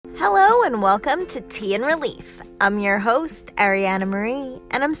Hello and welcome to Tea and Relief. I'm your host, Ariana Marie,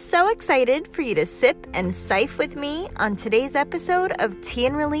 and I'm so excited for you to sip and sife with me on today's episode of Tea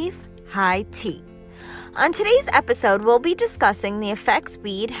and Relief High Tea. On today's episode, we'll be discussing the effects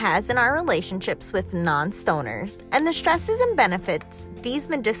weed has in our relationships with non-stoners and the stresses and benefits these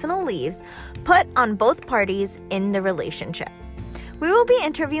medicinal leaves put on both parties in the relationship. We will be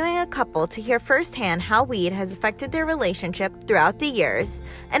interviewing a couple to hear firsthand how weed has affected their relationship throughout the years,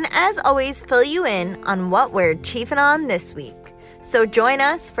 and as always, fill you in on what we're chiefing on this week. So join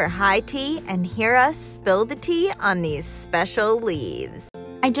us for High Tea and hear us spill the tea on these special leaves.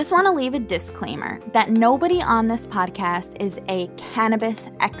 I just want to leave a disclaimer that nobody on this podcast is a cannabis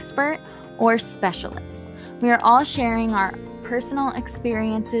expert or specialist. We are all sharing our personal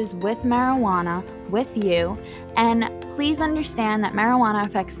experiences with marijuana with you, and please understand that marijuana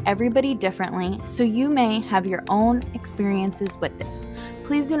affects everybody differently, so you may have your own experiences with this.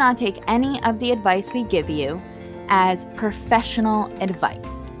 Please do not take any of the advice we give you as professional advice.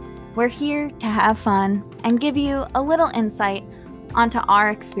 We're here to have fun and give you a little insight onto our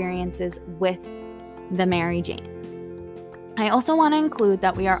experiences with the Mary Jane. I also want to include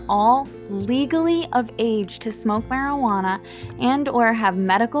that we are all legally of age to smoke marijuana and or have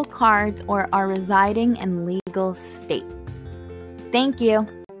medical cards or are residing in legal states. Thank you.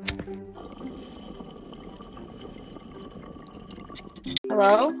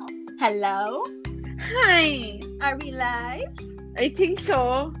 Hello? Hello? Hi. Are we live? I think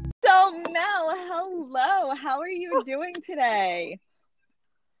so. So Mel, hello. How are you doing today?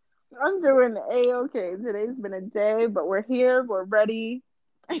 I'm doing A-okay. Today's been a day, but we're here. We're ready.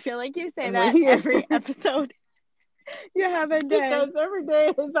 I feel like you say And that we're here. every episode. You have a day. Because every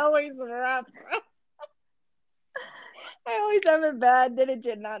day is always rough. I always have it bad. Didn't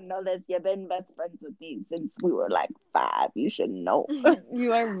you not know this? You've been best friends with me since we were like 5. You should know.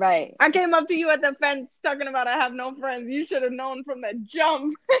 You are right. I came up to you at the fence talking about I have no friends. You should have known from the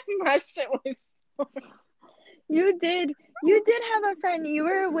jump. My shit was... You did have a friend. You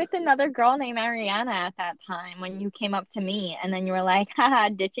were with another girl named Ariana at that time when you came up to me, and then you were like, haha,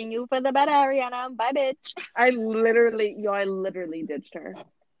 ditching you for the better, Ariana. Bye, bitch. I literally ditched her.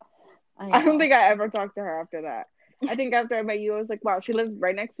 I don't think I ever talked to her after that. I think after I met you, I was like, wow, she lives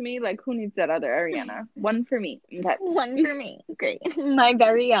right next to me. Like, who needs that other Ariana? One for me. Okay. One for me. Great. My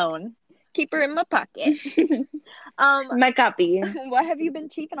very own. Keep her in my pocket. My copy. What have you been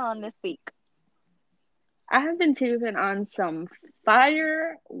cheaping on this week? I have been cheaping on some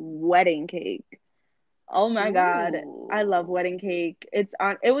fire wedding cake. Oh my God. I love wedding cake. It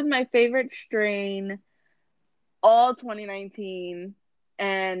was my favorite strain all 2019,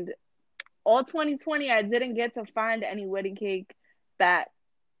 and all 2020 I didn't get to find any wedding cake that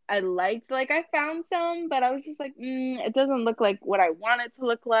I liked. Like, I found some, but I was just like, it doesn't look like what I want it to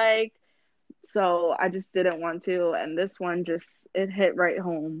look like. So I just didn't want to, and this one it hit right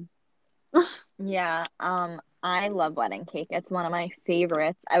home. Yeah, I love wedding cake. It's one of my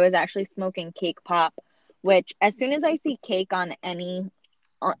favorites. I was actually smoking cake pop, which as soon as I see cake on any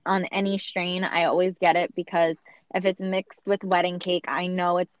strain, I always get it, because if it's mixed with wedding cake, I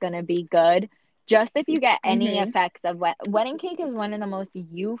know it's gonna be good. Just if you get any effects of wedding cake is one of the most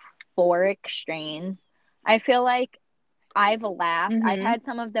euphoric strains. I feel like I've laughed. I've had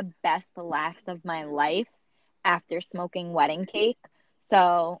some of the best laughs of my life after smoking wedding cake.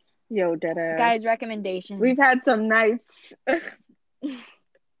 So Yo, deadass. Guys, recommendation. We've had some nights.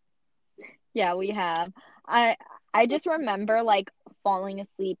 Yeah, we have. I just remember like falling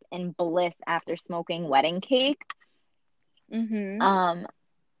asleep in bliss after smoking wedding cake. It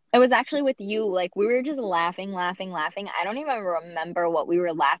was actually with you. Like, we were just laughing. I don't even remember what we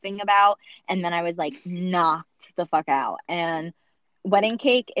were laughing about. And then I was like knocked the fuck out. And wedding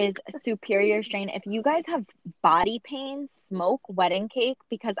cake is a superior strain. If you guys have body pain, smoke wedding cake,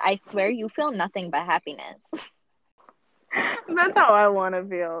 because I swear you feel nothing but happiness. That's how I want to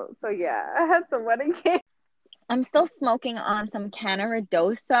feel. So yeah, I had some wedding cake. I'm still smoking on some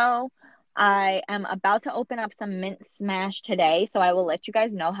Canaredoso. I am about to open up some Mint Smash today, so I will let you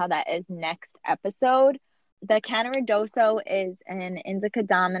guys know how that is next episode. The Canaredoso is an indica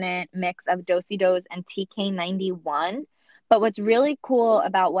dominant mix of Dosey-Do's and TK91. But what's really cool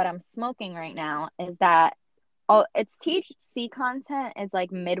about what I'm smoking right now is that its THC content is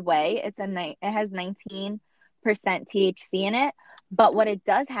like midway. It has 19% THC in it. But what it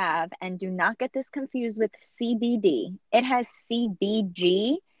does have, and do not get this confused with CBD, it has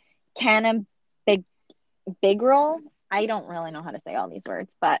CBG, cannabigerol. I don't really know how to say all these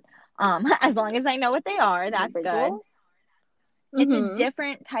words, but as long as I know what they are, that's good. It's a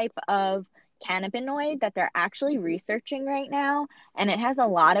different type of cannabinoid that they're actually researching right now, and it has a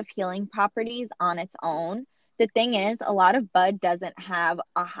lot of healing properties on its own. The thing is, a lot of bud doesn't have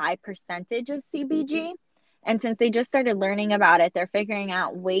a high percentage of CBG. And since they just started learning about it, they're figuring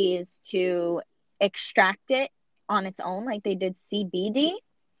out ways to extract it on its own, like they did CBD.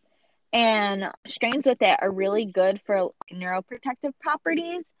 And strains with it are really good for neuroprotective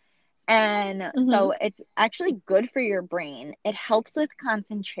properties. And so it's actually good for your brain. It helps with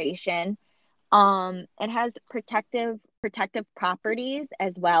concentration. It has protective properties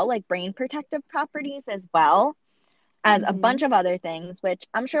as well, like brain protective properties as well as a bunch of other things, which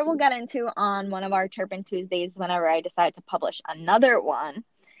I'm sure we'll get into on one of our Turpin Tuesdays whenever I decide to publish another one.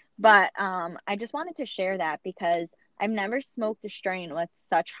 But I just wanted to share that because I've never smoked a strain with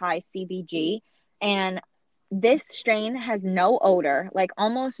such high CBG, and this strain has no odor, like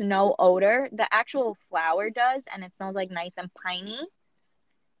almost no odor. The actual flower does, and it smells like nice and piney,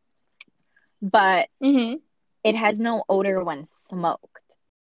 but it has no odor when smoked.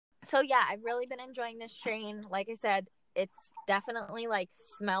 So yeah, I've really been enjoying this strain. Like I said, it's definitely like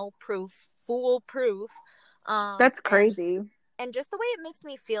smell proof, foolproof. That's crazy. And just the way it makes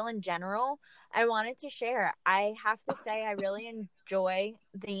me feel in general, I wanted to share. I have to say I really enjoy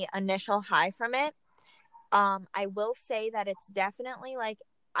the initial high from it. I will say that it's definitely like,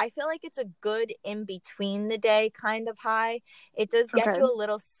 I feel like it's a good in between the day kind of high. It does get you a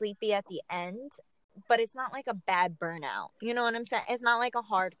little sleepy at the end, but it's not like a bad burnout. You know what I'm saying? It's not like a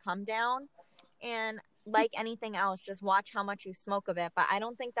hard come down. And like anything else, just watch how much you smoke of it. But I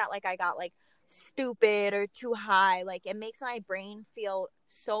don't think that like I got like stupid or too high. Like it makes my brain feel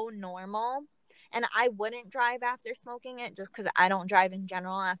so normal. And I wouldn't drive after smoking it just because I don't drive in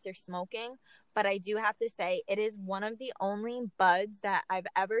general after smoking. But I do have to say it is one of the only buds that I've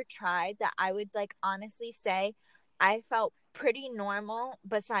ever tried that I would like honestly say I felt pretty normal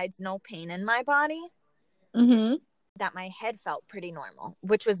besides no pain in my body. That my head felt pretty normal,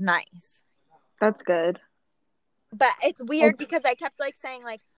 which was nice. That's good. But it's weird because I kept like saying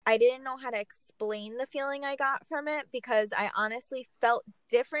like I didn't know how to explain the feeling I got from it because I honestly felt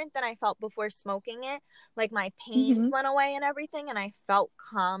different than I felt before smoking it. Like my pains went away and everything and I felt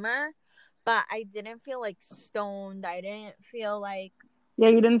calmer, but I didn't feel like stoned. I didn't feel like... Yeah,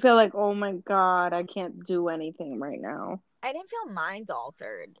 you didn't feel like, oh my God, I can't do anything right now. I didn't feel mind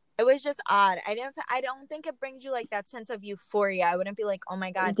altered. It was just odd. I don't think it brings you like that sense of euphoria. I wouldn't be like, oh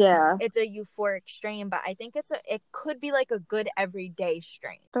my God, it's a euphoric strain, but I think it could be like a good everyday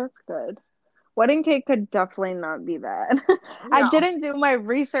strain. That's good. Wedding cake could definitely not be that. No. I didn't do my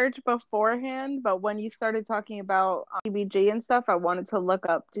research beforehand, but when you started talking about CBG and stuff, I wanted to look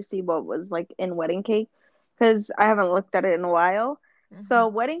up to see what was like in wedding cake because I haven't looked at it in a while. So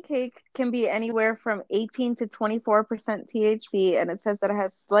wedding cake can be anywhere from 18 to 24% THC, and it says that it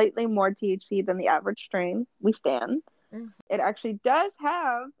has slightly more THC than the average strain. We stand. It actually does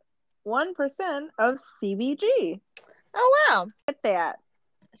have 1% of CBG. Oh, wow. Get that.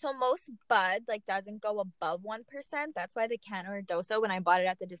 So most bud like doesn't go above 1%. That's why the Canna Doso, when I bought it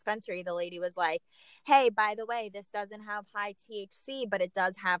at the dispensary, the lady was like, hey, by the way, this doesn't have high THC, but it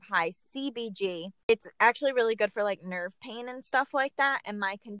does have high CBG. It's actually really good for like nerve pain and stuff like that. And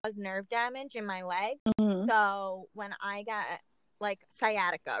my cause nerve damage in my leg. So when I got like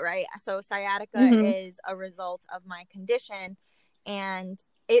sciatica, right? So sciatica is a result of my condition, and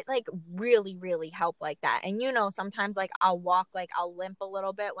it like really, really helped like that. And you know, sometimes like I'll walk, like I'll limp a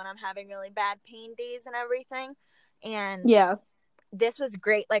little bit when I'm having really bad pain days and everything. And this was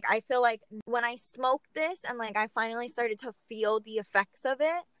great. Like I feel like when I smoked this and like I finally started to feel the effects of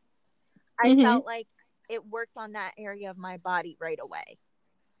it, I felt like it worked on that area of my body right away.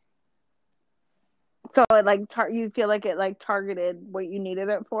 So it like you feel like it like targeted what you needed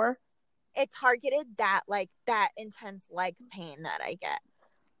it for? It targeted that like that intense leg pain that I get.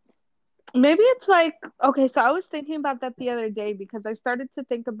 Maybe it's like, okay, so I was thinking about that the other day because I started to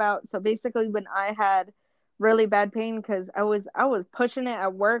think about, so basically when I had really bad pain because I was pushing it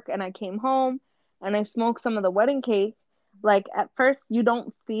at work and I came home and I smoked some of the wedding cake, like at first you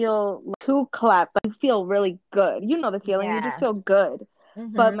don't feel too clapped, like you feel really good. You know the feeling, you just feel good.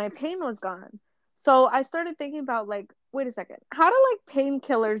 But my pain was gone. So I started thinking about like, wait a second, how do like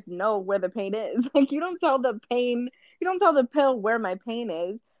painkillers know where the pain is? Like you don't tell the pill where my pain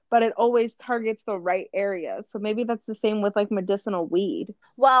is, but it always targets the right area. So maybe that's the same with like medicinal weed.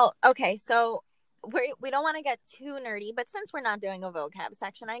 Well, okay, so we don't want to get too nerdy, but since we're not doing a vocab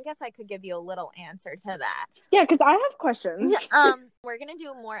section, I guess I could give you a little answer to that. Yeah, because I have questions. We're going to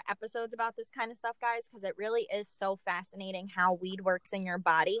do more episodes about this kind of stuff, guys, because it really is so fascinating how weed works in your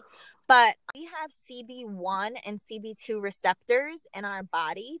body. But we have CB1 and CB2 receptors in our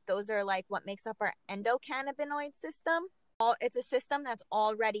body. Those are like what makes up our endocannabinoid system. It's a system that's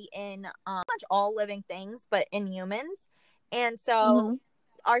already in pretty much all living things, but in humans. And so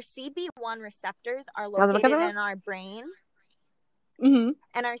our CB1 receptors are located in our brain, and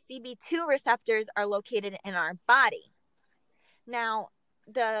our CB2 receptors are located in our body. Now,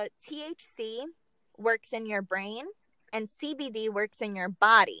 the THC works in your brain, and CBD works in your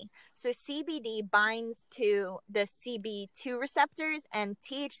body. So CBD binds to the CB2 receptors, and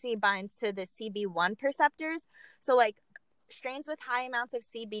THC binds to the CB1 receptors. So, like, strains with high amounts of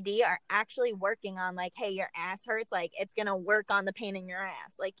CBD are actually working on, like, hey, your ass hurts, like it's gonna work on the pain in your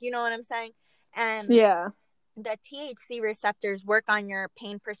ass, like, you know what I'm saying? And the THC receptors work on your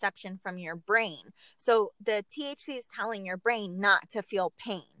pain perception from your brain. So the THC is telling your brain not to feel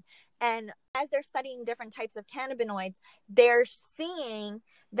pain. And as they're studying different types of cannabinoids, they're seeing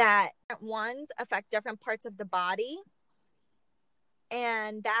that different ones affect different parts of the body.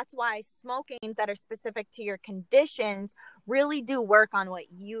 And that's why smokings that are specific to your conditions really do work on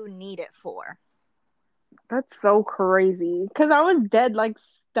what you need it for. That's so crazy. Because I was dead, like,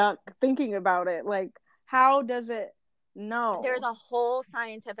 stuck thinking about it. Like, how does it know? There's a whole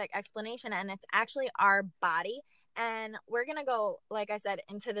scientific explanation, and it's actually our body. And we're going to go, like I said,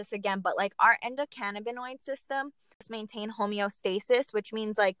 into this again. But, like, our endocannabinoid system is maintain homeostasis, which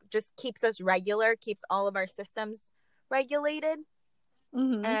means, like, just keeps us regular, keeps all of our systems regulated.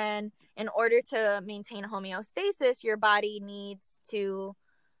 And in order to maintain homeostasis, your body needs to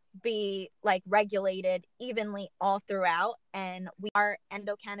be, like, regulated evenly all throughout, and we are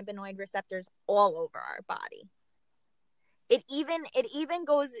endocannabinoid receptors all over our body. It even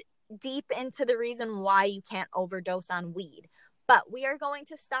goes deep into the reason why you can't overdose on weed. But we are going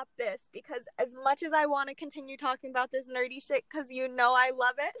to stop this, because as much as I want to continue talking about this nerdy shit, because you know I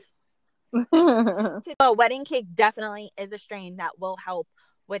love it, but wedding cake definitely is a strain that will help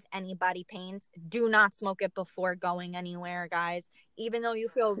with any body pains. Do not smoke it before going anywhere, guys. Even though you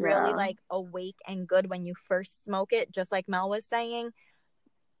feel really like awake and good when you first smoke it, just like Mel was saying,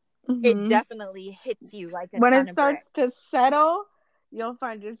 it definitely hits you like a when ton it of starts bricks. to settle, you'll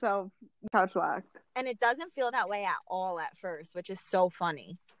find yourself couch locked. And it doesn't feel that way at all at first, which is so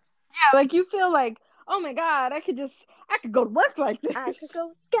funny. Yeah, like you feel like, oh my God, I could go to work like this. I could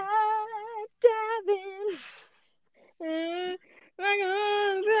go skydiving. I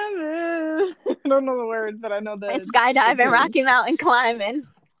don't know the words, but I know that it's skydiving, Rocky Mountain climbing.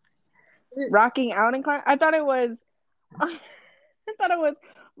 Rocking out and climbing? I thought it was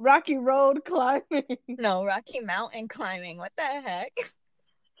Rocky Road climbing. No, Rocky Mountain climbing. What the heck?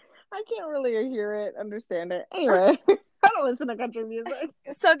 I can't really understand it. Anyway, I don't listen to country music.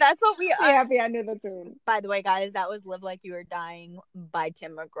 So that's what we are. Happy I knew the tune. By the way, guys, that was Live Like You Were Dying by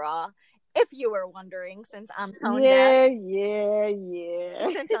Tim McGraw. If you were wondering, since I'm tone deaf. Yeah.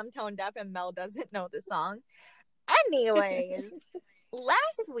 Since I'm tone deaf and Mel doesn't know the song. Anyways,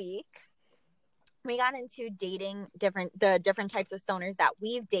 last week, we got into dating the different types of stoners that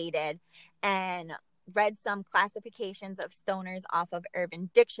we've dated, and read some classifications of stoners off of Urban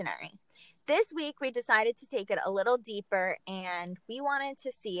Dictionary. This week, we decided to take it a little deeper, and we wanted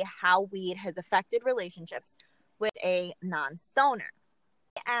to see how weed has affected relationships with a non-stoner.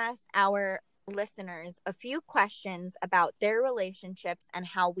 We asked our listeners a few questions about their relationships and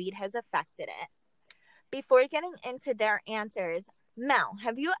how weed has affected it. Before getting into their answers, Mel,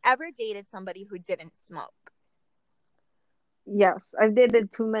 have you ever dated somebody who didn't smoke? Yes, I've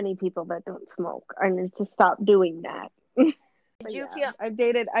dated too many people that don't smoke. I need to stop doing that. Did you feel I've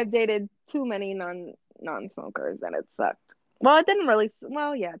dated too many non-smokers, and it sucked. Well, it didn't really.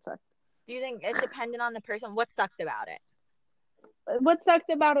 Well, yeah, it sucked. Do you think it depended on the person? What sucked about it? What sucked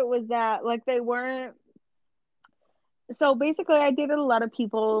about it was that, like, they weren't. So basically, I dated a lot of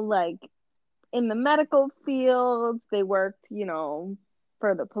people, like, in the medical field. They worked,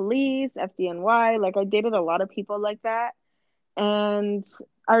 for the police, FDNY. Like, I dated a lot of people like that. And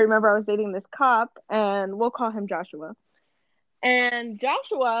I remember I was dating this cop, and we'll call him Joshua. And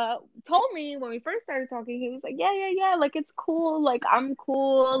Joshua told me when we first started talking, he was like, yeah, like, it's cool. Like, I'm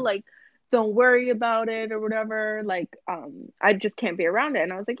cool. Like, don't worry about it or whatever. Like, I just can't be around it.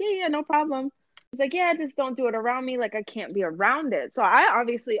 And I was like, yeah, no problem. He's like, yeah, just don't do it around me. Like, I can't be around it. So I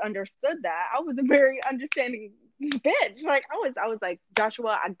obviously understood that. I was a very understanding bitch. Like, I was like,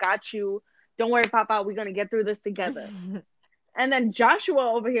 Joshua, I got you. Don't worry, Papa. We're going to get through this together. And then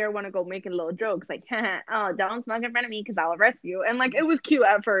Joshua over here want to go making little jokes like, oh, don't smoke in front of me because I'll arrest you. And like, it was cute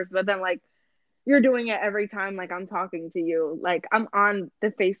at first, but then like, you're doing it every time like I'm talking to you. Like I'm on the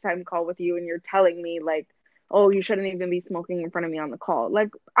FaceTime call with you and you're telling me like, oh, you shouldn't even be smoking in front of me on the call. Like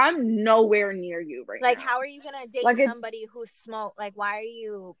I'm nowhere near you right Like, now. how are you gonna date Like somebody who smokes? Like, why are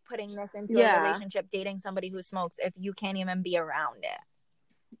you putting this into a yeah, relationship, dating somebody who smokes if you can't even be around it?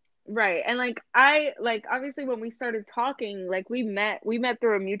 right. And like I like obviously when we started talking, like we met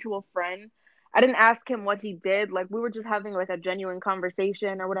through a mutual friend. I didn't ask him what he did. Like we were just having like a genuine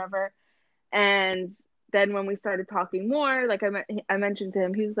conversation or whatever. And then when we started talking more, like I mentioned to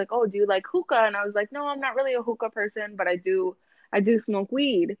him, he was like, "Oh, do you like hookah?" And I was like, "No, I'm not really a hookah person, but I do smoke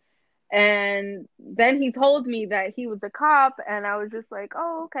weed." And then he told me that he was a cop, and I was just like,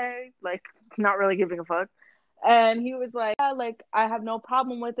 "Oh, okay," like not really giving a fuck. And he was like, "Yeah, like I have no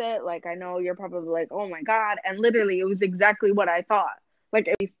problem with it. Like I know you're probably like, oh my God," and literally it was exactly what I thought. Like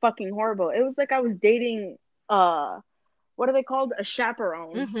it'd be fucking horrible. It was like I was dating what are they called? A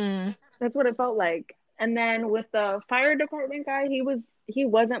chaperone. Mm-hmm. That's what it felt like. And then with the fire department guy, he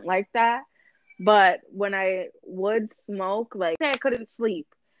wasn't like that. But when I would smoke, like say I couldn't sleep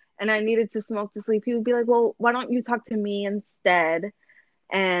and I needed to smoke to sleep, he would be like, "Well, why don't you talk to me instead?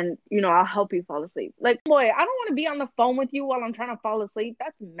 And I'll help you fall asleep." Like, boy, I don't want to be on the phone with you while I'm trying to fall asleep.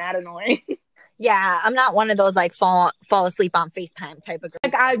 That's mad annoying. Yeah, I'm not one of those like fall asleep on FaceTime type of girl.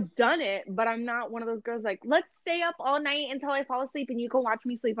 Like I've done it, but I'm not one of those girls like, let's stay up all night until I fall asleep and you can watch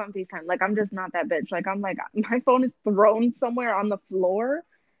me sleep on FaceTime. Like I'm just not that bitch. Like I'm like my phone is thrown somewhere on the floor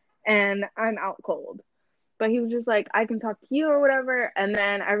and I'm out cold. But he was just like, I can talk to you or whatever. And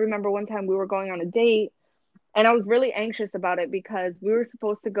then I remember one time we were going on a date and I was really anxious about it because we were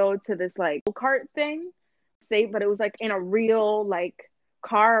supposed to go to this like go-kart thing state, but it was like in a real like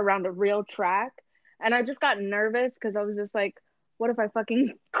car around a real track. And I just got nervous because I was just like, what if I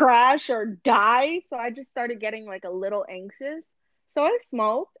fucking crash or die? So I just started getting like a little anxious. So I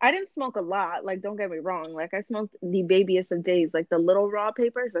smoked. I didn't smoke a lot. Like, don't get me wrong. Like, I smoked the babiest of days, like the little raw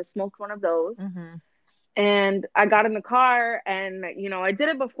papers. I smoked one of those. Mm-hmm. And I got in the car and, I did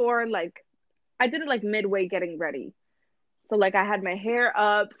it before, like, I did it like midway getting ready. So like I had my hair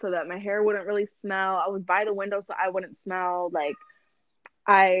up so that my hair wouldn't really smell. I was by the window so I wouldn't smell. Like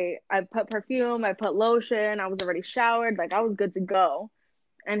I put perfume, I put lotion, I was already showered, like I was good to go.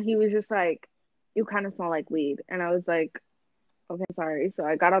 And he was just like, "You kind of smell like weed." And I was like, "Okay, sorry." So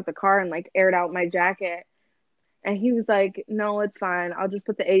I got out the car and like aired out my jacket. And he was like, "No, it's fine. I'll just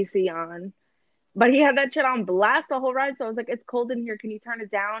put the AC on." But he had that shit on blast the whole ride. So I was like, "It's cold in here. Can you turn it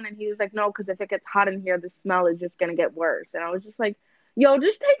down?" And he was like, "No, because if it gets hot in here, the smell is just gonna get worse." And I was just like, "Yo,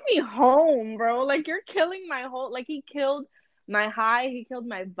 just take me home, bro. Like you're killing my whole like he killed my high, he killed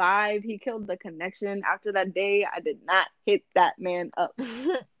my vibe, he killed the connection. After that day, I did not hit that man up.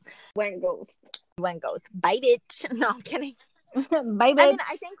 Went ghost. Went ghost. Bye, bitch. No, I'm kidding. Bye, bitch. I mean,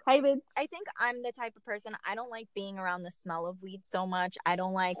 Bye, bitch. I think I'm the type of person, I don't like being around the smell of weed so much. I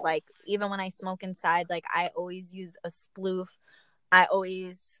don't like even when I smoke inside, like I always use a sploof. I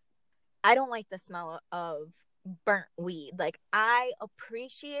don't like the smell of burnt weed. Like I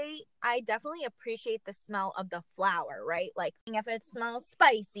definitely appreciate the smell of the flower, right? Like if it smells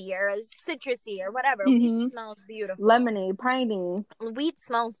spicy or citrusy or whatever, weed smells beautiful. Lemony, piney. Weed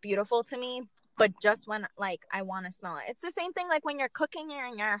smells beautiful to me, but just when like I want to smell it. It's the same thing like when you're cooking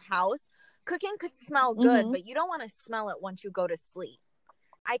in your house. Cooking could smell good, but you don't want to smell it once you go to sleep.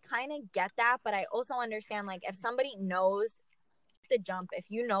 I kind of get that, but I also understand like if somebody knows the jump, if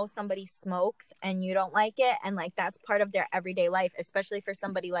you know somebody smokes and you don't like it and like that's part of their everyday life, especially for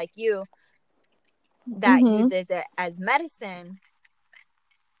somebody like you that uses it as medicine,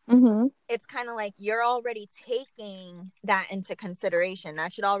 it's kind of like you're already taking that into consideration.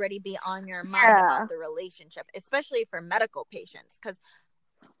 That should already be on your mind about the relationship, especially for medical patients. Because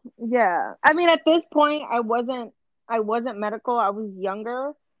I mean, at this point, I wasn't medical. I was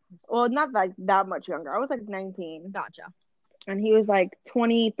younger. Well, not like that much younger. I was like 19. Gotcha. And he was like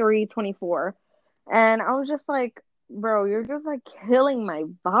 23, 24. And I was just like, bro, you're just like killing my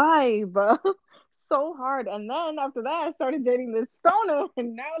vibe so hard. And then after that, I started dating this stoner.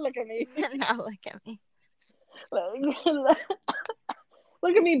 And now look at me. Now look at me.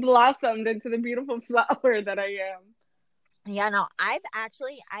 Look at me blossomed into the beautiful flower that I am. Yeah, no, I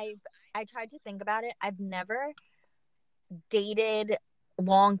tried to think about it. I've never dated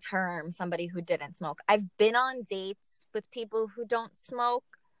long term somebody who didn't smoke. I've been on dates with people who don't smoke,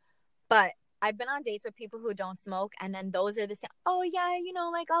 but I've been on dates with people who don't smoke, and then those are the same. Oh yeah,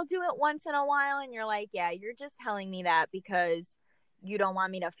 like I'll do it once in a while, and you're like, yeah, you're just telling me that because you don't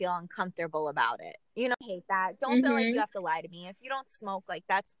want me to feel uncomfortable about it. You know, I hate that. Don't feel like you have to lie to me. If you don't smoke, like,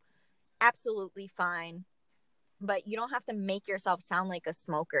 that's absolutely fine. But you don't have to make yourself sound like a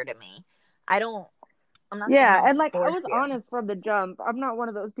smoker to me. I'm not Yeah, gonna and like I force was you. honest from the jump. I'm not one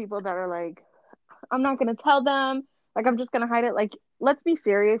of those people that are like, I'm not gonna tell them. Like I'm just gonna hide it. Like, let's be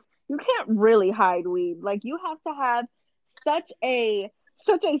serious. You can't really hide weed. Like you have to have such a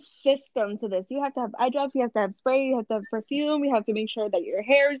system to this. You have to have eye drops, you have to have spray, you have to have perfume, you have to make sure that your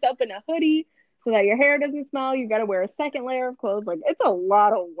hair is up in a hoodie so that your hair doesn't smell. You gotta wear a second layer of clothes. Like it's a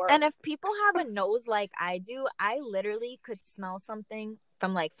lot of work. And if people have a nose like I do, I literally could smell something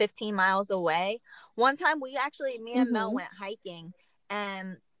from like 15 miles away. One time me and Mel went hiking,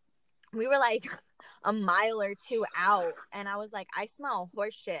 and we were like a mile or two out, and I was like, I smell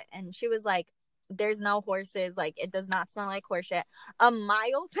horse shit. And she was like, there's no horses. Like, it does not smell like horse shit. A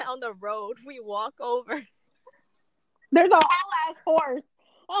mile down the road, we walk over. There's a whole ass horse.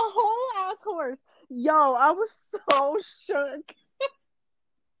 A whole ass horse. Yo, I was so shook.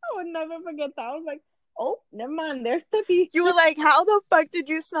 I would never forget that. I was like, oh, never mind. There's Tippy. You were like, how the fuck did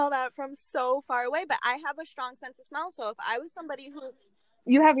you smell that from so far away? But I have a strong sense of smell. So if I was somebody who...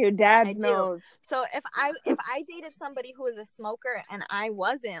 You have your dad's nose. So if I dated somebody who was a smoker and I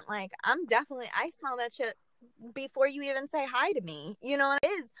wasn't, like, I smell that shit before you even say hi to me. You know, it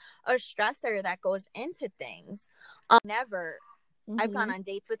is a stressor that goes into things. I've gone on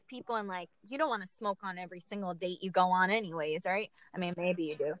dates with people, and like, you don't want to smoke on every single date you go on anyways, right? I mean, maybe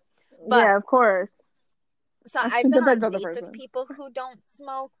you do. But, yeah, of course. So I've been on dates with people who don't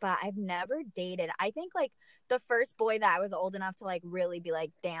smoke, but I've never dated. I think like the first boy that I was old enough to like really be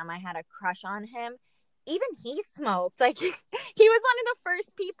like, damn, I had a crush on him. Even he smoked. Like he was one of the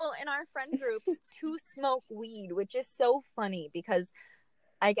first people in our friend groups to smoke weed, which is so funny because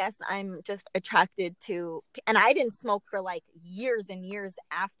I guess I'm just attracted to, and I didn't smoke for like years and years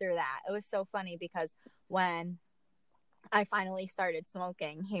after that. It was so funny because when I finally started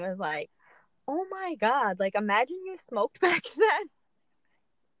smoking, he was like, oh my God, like imagine you smoked back then.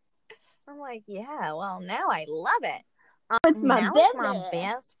 I'm like, yeah, well, now I love it. It's my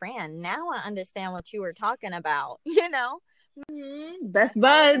best friend. Now I understand what you were talking about, you know? Best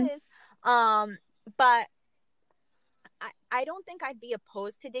buds. But I don't think I'd be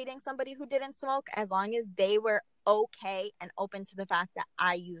opposed to dating somebody who didn't smoke as long as they were okay and open to the fact that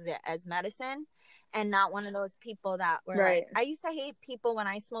I use it as medicine. And not one of those people that were like, I used to hate people when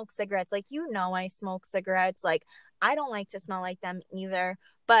I smoke cigarettes. Like, you know, I smoke cigarettes. Like, I don't like to smell like them either.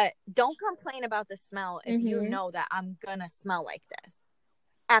 But don't complain about the smell if you know that I'm gonna smell like this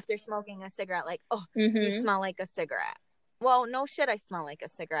after smoking a cigarette. Like, oh, you smell like a cigarette. Well, no shit, I smell like a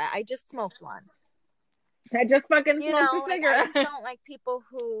cigarette. I just smoked one. I just fucking smoked a cigarette. I just don't like people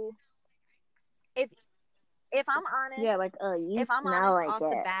who, if I'm honest, if I'm honest like off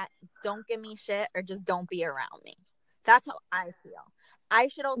the bat, don't give me shit or just don't be around me. That's how I feel. I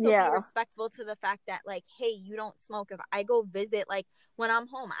should also be respectful to the fact that, like, hey, you don't smoke. If I go visit, like, when I'm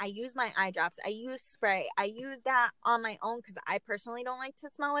home, I use my eye drops. I use spray. I use that on my own because I personally don't like to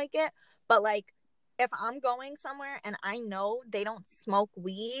smell like it. But, like, if I'm going somewhere and I know they don't smoke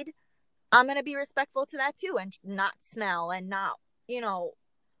weed, I'm going to be respectful to that too and not smell and not, you know,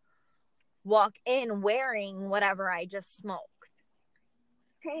 walk in wearing whatever I just smoked.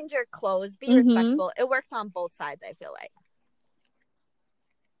 Change your clothes. Be respectful. It works on both sides, I feel like.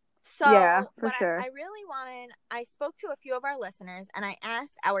 So yeah, for sure. I spoke to a few of our listeners and I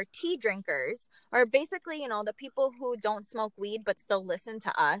asked our tea drinkers, or basically, you know, the people who don't smoke weed but still listen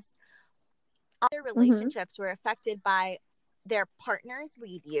to us, their relationships were affected by their partner's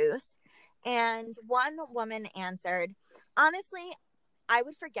weed use. And one woman answered, honestly, I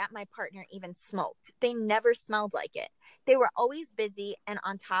would forget my partner even smoked. They never smelled like it. They were always busy and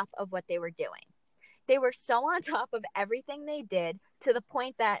on top of what they were doing. They were so on top of everything they did to the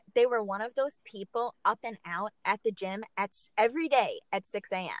point that they were one of those people up and out at the gym every day at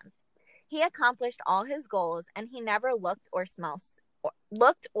 6 a.m. He accomplished all his goals and he never looked or smelled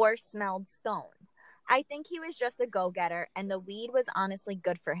stoned. I think he was just a go-getter and the weed was honestly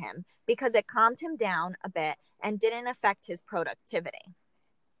good for him because it calmed him down a bit and didn't affect his productivity.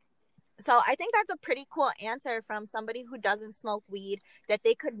 So I think that's a pretty cool answer from somebody who doesn't smoke weed, that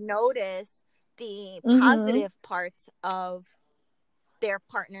they could notice the positive parts of their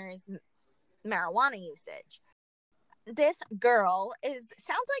partner's marijuana usage. This girl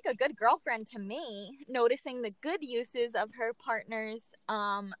sounds like a good girlfriend to me, noticing the good uses of her partner's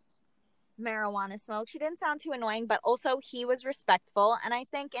marijuana smoke. She didn't sound too annoying, but also he was respectful. And I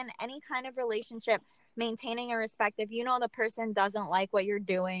think in any kind of relationship, maintaining a respect, if you know the person doesn't like what you're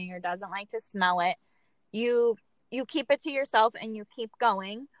doing or doesn't like to smell it, you you keep it to yourself and you keep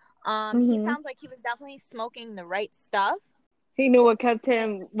going. He sounds like he was definitely smoking the right stuff. He knew what kept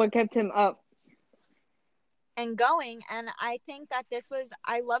him up and going. And I think that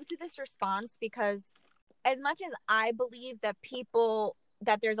I loved this response because as much as I believe that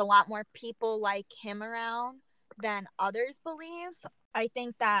there's a lot more people like him around than others believe, I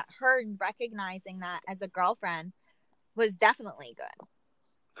think that her recognizing that as a girlfriend was definitely good.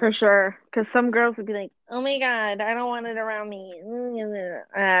 For sure. Because some girls would be like, oh my God, I don't want it around me.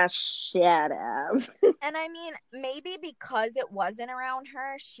 Shut up. And I mean, maybe because it wasn't around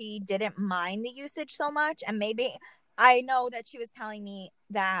her, she didn't mind the usage so much. And maybe I know that she was telling me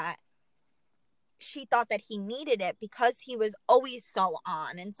that she thought that he needed it because he was always so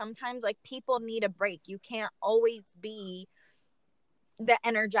on. And sometimes, like, people need a break. You can't always be the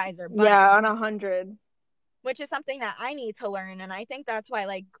Energizer bunny. Yeah, on 100. Which is something that I need to learn. And I think that's why,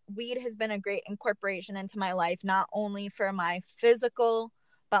 like, weed has been a great incorporation into my life, not only for my physical,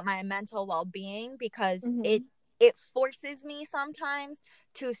 but my mental well-being, because it forces me sometimes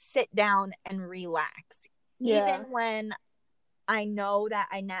to sit down and relax. Yeah. Even when I know that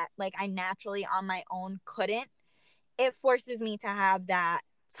I naturally on my own couldn't, it forces me to have that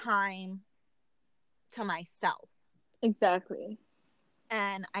time to myself. Exactly.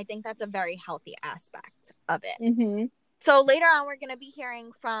 And I think that's a very healthy aspect of it. So later on, we're going to be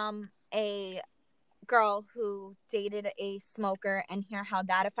hearing from a girl who dated a smoker and hear how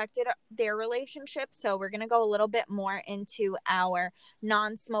that affected their relationship. So we're going to go a little bit more into our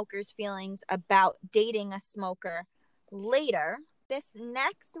non-smokers' feelings about dating a smoker later. This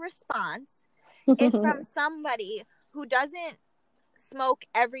next response is from somebody who doesn't smoke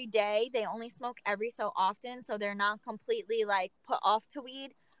every day. They only smoke every so often, so they're not completely like put off to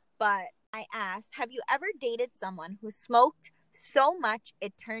weed. But I asked, have you ever dated someone who smoked so much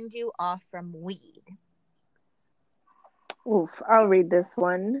it turned you off from weed? Oof, I'll read this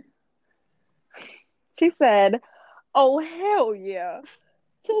one. She said, oh hell yeah,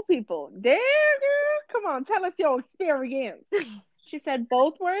 2 people. Damn girl, come on, tell us your experience. She said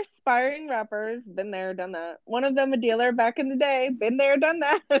both were aspiring rappers. Been there, done that. One of them a dealer back in the day. Been there, done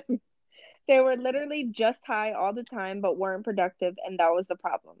that. They were literally just high all the time, but weren't productive, and that was the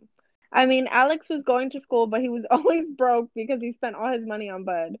problem. I mean, Alex was going to school, but he was always broke because he spent all his money on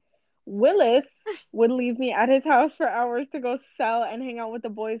bud. Willis would leave me at his house for hours to go sell and hang out with the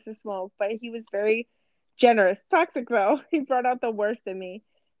boys to smoke, but he was very generous. Toxic, though. He brought out the worst in me.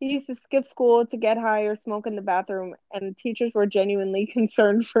 He used to skip school to get high or smoke in the bathroom, and teachers were genuinely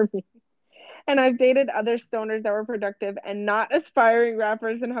concerned for me. And I've dated other stoners that were productive and not aspiring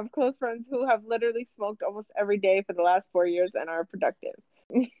rappers, and have close friends who have literally smoked almost every day for the last 4 years and are productive.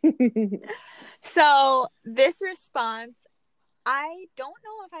 So this response, I don't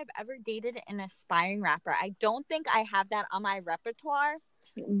know if I've ever dated an aspiring rapper. I don't think I have that on my repertoire.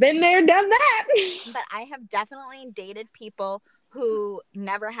 Been there, done that. But I have definitely dated people who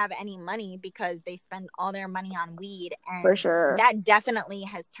never have any money because they spend all their money on weed. And for sure, that definitely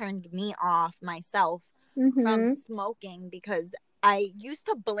has turned me off myself from smoking, because I used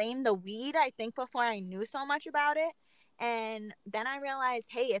to blame the weed, I think, before I knew so much about it. And then I realized,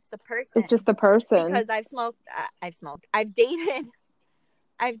 hey, it's the person. It's just the person. Because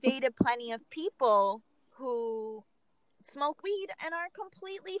I've dated plenty of people who smoke weed and are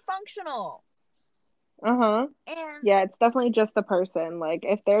completely functional. And yeah, it's definitely just the person. Like,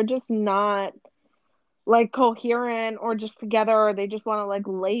 if they're just not like coherent or just together, or they just want to like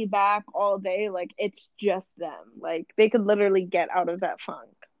lay back all day, like, it's just them. Like, they could literally get out of that funk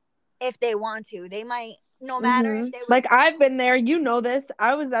if they want to. They might, no matter if they would... Like, I've been there, you know this.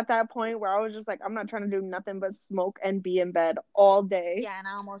 I was at that point where I was just like, I'm not trying to do nothing but smoke and be in bed all day. Yeah, and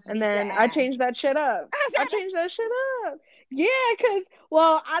I almost and then I changed that shit up. Yeah, because,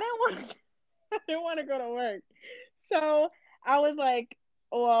 well, I didn't want to go to work. So I was like,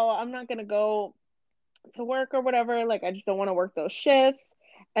 well, I'm not gonna go to work or whatever. Like, I just don't want to work those shifts.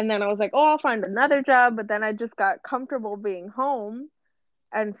 And then I was like, oh, I'll find another job. But then I just got comfortable being home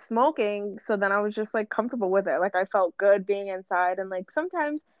and smoking, so then I was just like comfortable with it. Like, I felt good being inside, and like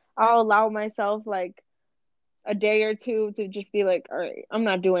sometimes I'll allow myself like a day or two to just be like, all right, I'm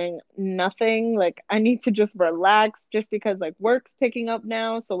not doing nothing. Like, I need to just relax, just because like work's picking up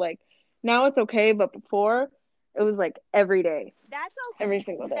now. So like now it's okay, but before it was like every day. That's okay. Every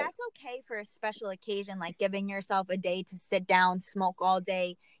single day. That's okay for a special occasion, like giving yourself a day to sit down, smoke all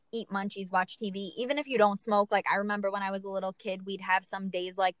day, eat munchies, watch TV. Even if you don't smoke, like, I remember when I was a little kid, we'd have some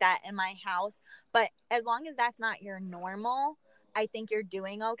days like that in my house. But as long as that's not your normal, I think you're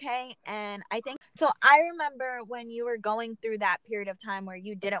doing okay. And I think so. I remember when you were going through that period of time where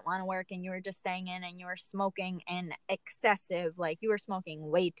you didn't want to work and you were just staying in and you were smoking in excessive, like you were smoking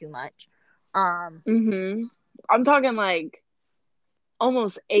way too much. I'm talking like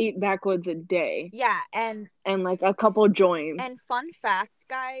almost 8 backwoods a day. Yeah, and like a couple joints. And fun fact,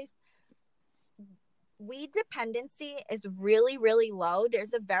 guys, weed dependency is really, really low.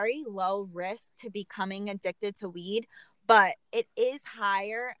 There's a very low risk to becoming addicted to weed, but it is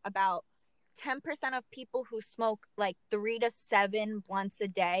higher. About 10% of people who smoke like 3 to 7 blunts a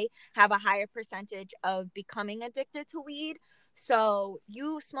day have a higher percentage of becoming addicted to weed. So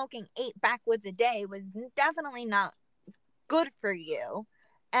you smoking 8 backwoods a day was definitely not good for you.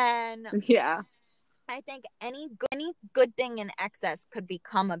 And yeah, I think any good thing in excess could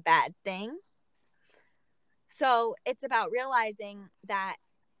become a bad thing. So it's about realizing that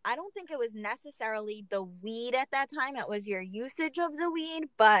I don't think it was necessarily the weed at that time. It was your usage of the weed,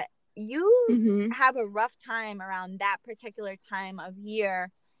 but you have a rough time around that particular time of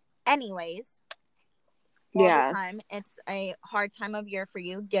year anyways. All the time. It's a hard time of year for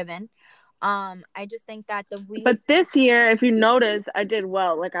you, given. I just think that the weed. But this year, if you notice, I did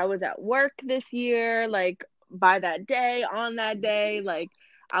well. Like, I was at work this year, like, by that day, on that day, like,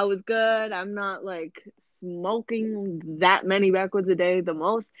 I was good. I'm not, like, smoking that many backwoods a day. The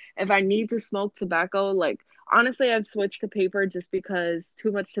most, if I need to smoke tobacco, like, honestly, I've switched to paper just because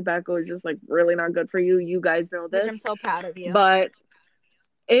too much tobacco is just, like, really not good for you. You guys know this. Which I'm so proud of you. But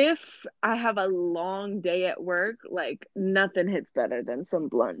if I have a long day at work, like, nothing hits better than some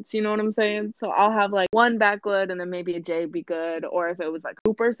blunts. You know what I'm saying? So I'll have like one backwood and then maybe a J be good. Or if it was like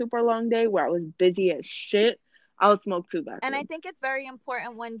super, super long day where I was busy as shit, I'll smoke 2 backwoods. And I think it's very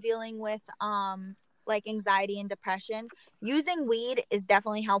important when dealing with like anxiety and depression. Using weed is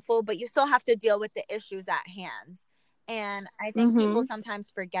definitely helpful, but you still have to deal with the issues at hand. And I think people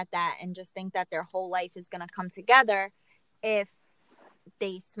sometimes forget that and just think that their whole life is going to come together if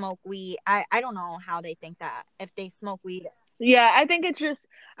they smoke weed. I don't know how they think that if they smoke weed. Yeah, I think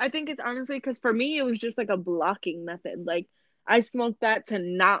it's honestly because for me it was just like a blocking method. Like, I smoked that to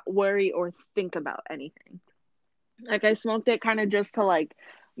not worry or think about anything. Like, I smoked it kind of just to like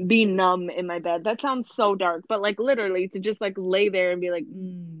be numb in my bed. That sounds so dark, but like literally to just like lay there and be like,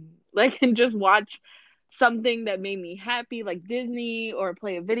 like, and just watch something that made me happy, like Disney, or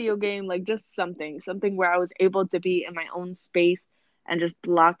play a video game, like just something where I was able to be in my own space and just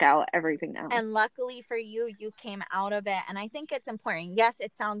block out everything else. And luckily for you, you came out of it. And I think it's important. Yes,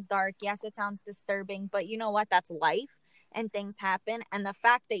 it sounds dark. Yes, it sounds disturbing. But you know what? That's life and things happen. And the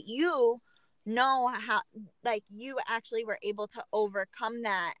fact that you know how, like, you actually were able to overcome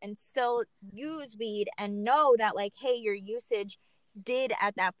that and still use weed and know that, like, hey, your usage did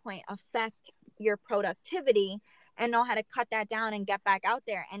at that point affect your productivity, and know how to cut that down and get back out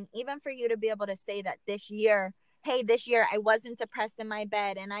there. And even for you to be able to say that this year, hey, this year I wasn't depressed in my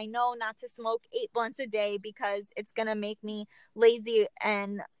bed, and I know not to smoke 8 blunts a day because it's going to make me lazy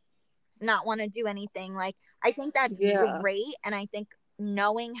and not want to do anything. Like, I think that's great. And I think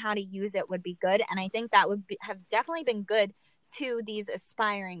knowing how to use it would be good. And I think that would have definitely been good to these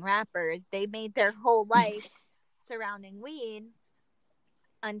aspiring rappers. They made their whole life surrounding weed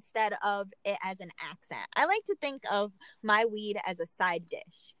instead of it as an accent. I like to think of my weed as a side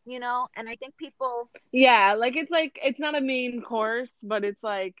dish, you know? And I think people... Yeah, like, it's not a main course, but it's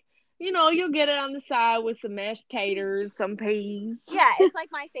like, you know, you'll get it on the side with some mashed taters, some peas. Yeah, it's like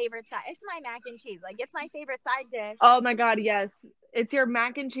my favorite side. It's my mac and cheese. Like, it's my favorite side dish. Oh my God, yes. It's your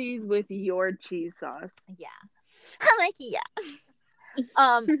mac and cheese with your cheese sauce. Yeah. I'm like, yeah.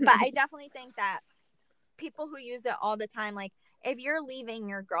 But I definitely think that people who use it all the time, like, if you're leaving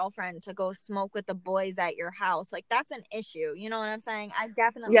your girlfriend to go smoke with the boys at your house, like, that's an issue. You know what I'm saying? I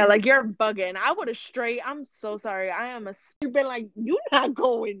definitely... Yeah, like, you're bugging. I would have I'm so sorry. I am a stupid, like, you're not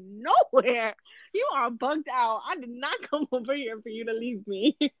going nowhere. You are bugged out. I did not come over here for you to leave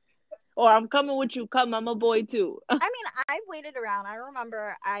me. Or I'm coming with you. Come, I'm a boy too. I mean, I've waited around. I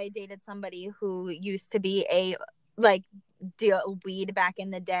remember I dated somebody who used to be a, like, deal weed back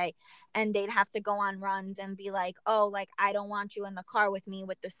in the day, and they'd have to go on runs and be like, oh, like, I don't want you in the car with me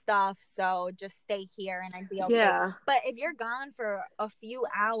with the stuff, so just stay here and I'd be okay. Yeah. But if you're gone for a few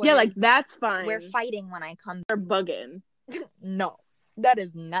hours, yeah, like, that's fine. We're fighting when I come. You're bugging. No, that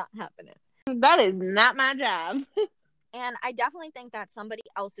is not happening. That is not my job. And I definitely think that somebody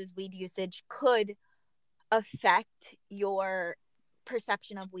else's weed usage could affect your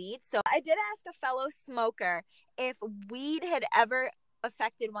perception of weed. So I did ask a fellow smoker if weed had ever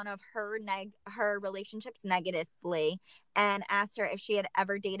affected one of her relationships negatively and asked her if she had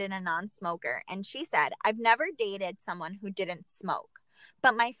ever dated a non-smoker. And she said, "I've never dated someone who didn't smoke,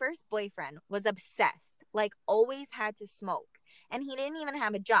 but my first boyfriend was obsessed, like always had to smoke. And he didn't even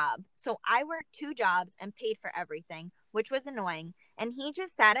have a job. So I worked 2 jobs and paid for everything, which was annoying. And he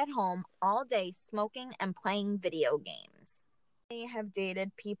just sat at home all day smoking and playing video games." I have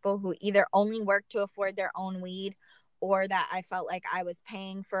dated people who either only work to afford their own weed, or that I felt like I was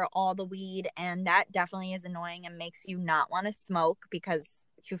paying for all the weed. And that definitely is annoying and makes you not want to smoke because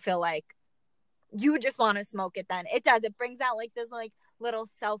you feel like you just want to smoke it then. It does. It brings out like this like little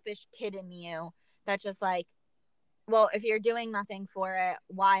selfish kid in you that's just like, well, if you're doing nothing for it,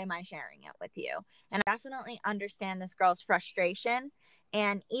 why am I sharing it with you? And I definitely understand this girl's frustration.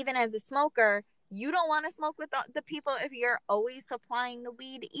 And even as a smoker, you don't want to smoke with the people if you're always supplying the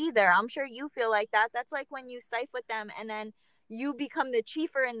weed either. I'm sure you feel like that. That's like when you sife with them and then you become the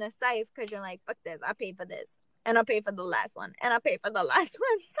chiefer in the sife because you're like, fuck this, I paid for this. And I pay for the last one. And I pay for the last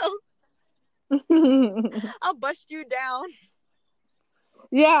one. So I'll bust you down.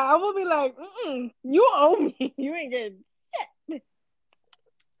 Yeah, I will be like, you owe me. You ain't getting shit.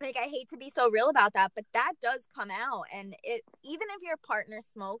 Like, I hate to be so real about that, but that does come out. And it, even if your partner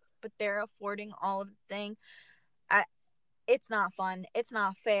smokes, but they're affording all of the thing, it's not fun. It's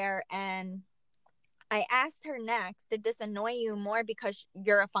not fair. And I asked her next, did this annoy you more because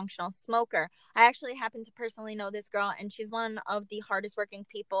you're a functional smoker? I actually happen to personally know this girl, and she's one of the hardest working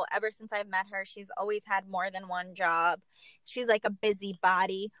people ever since I've met her. She's always had more than one job. She's like a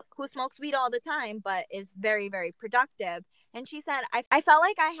busybody who smokes weed all the time, but is very, very productive. And she said, I felt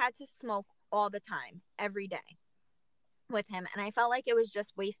like I had to smoke all the time, every day with him. And I felt like it was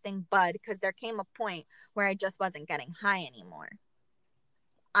just wasting bud because there came a point where I just wasn't getting high anymore.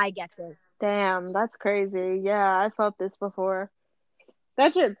 I get this. Damn, that's crazy. Yeah, I felt this before.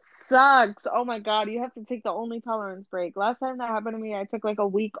 That shit sucks. Oh my God, you have to take the only tolerance break. Last time that happened to me, I took like a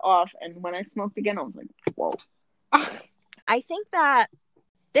week off, and when I smoked again, I was like, whoa. I think that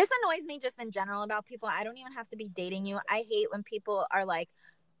this annoys me just in general about people. I don't even have to be dating you. I hate when people are like,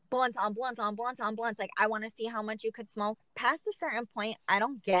 blunts on blunts on blunts on blunts. Like, I want to see how much you could smoke. Past a certain point, I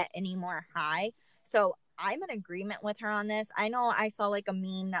don't get any more high. So I'm in agreement with her on this. I know I saw like a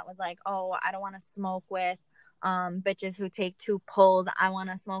meme that was like, oh, I don't want to smoke with bitches who take 2 pulls. I want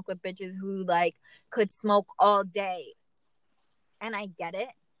to smoke with bitches who like could smoke all day. And I get it.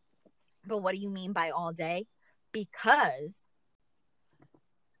 But what do you mean by all day? Because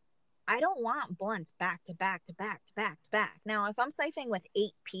I don't want blunts back to back to back to back to back. Now, if I'm siphoning with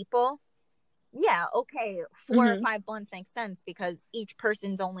 8 people, yeah, okay, 4 or 5 blunts makes sense because each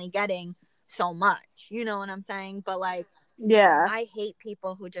person's only getting so much. You know what I'm saying? But like, Yeah. I hate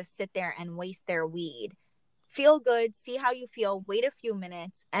people who just sit there and waste their weed. Feel good, see how you feel, wait a few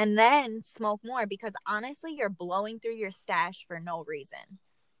minutes, and then smoke more because honestly, you're blowing through your stash for no reason.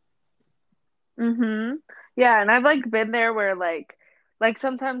 Yeah, and I've like been there where like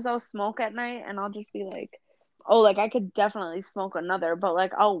sometimes I'll smoke at night and I'll just be like, oh, like I could definitely smoke another, but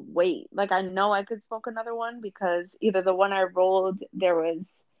like I'll wait. Like I know I could smoke another one because either the one I rolled, there was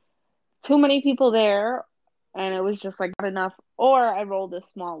too many people there and it was just like not enough, or I rolled a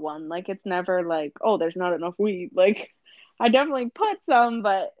small one. Like it's never like, oh, there's not enough weed. Like I definitely put some,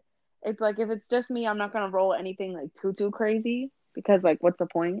 but it's like if it's just me, I'm not gonna roll anything like too crazy because like what's the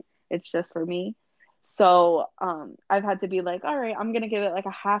point? It's just for me. So I've had to be like, all right, I'm gonna give it like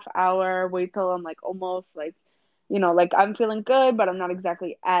a half hour, wait till I'm like almost like, like I'm feeling good, but I'm not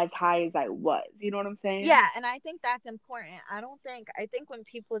exactly as high as I was. You know what I'm saying? Yeah, and I think that's important. I think when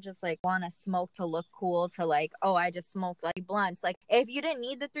people just like want to smoke to look cool, to like, oh, I just smoked like blunts. Like, if you didn't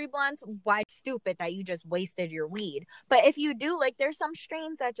need the 3 blunts, why stupid that you just wasted your weed? But if you do, like, there's some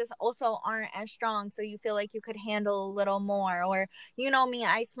strains that just also aren't as strong, so you feel like you could handle a little more. Or, you know me,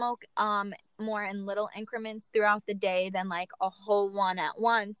 I smoke more in little increments throughout the day than like a whole one at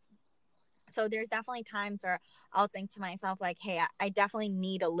once. So there's definitely times where I'll think to myself like, hey, I definitely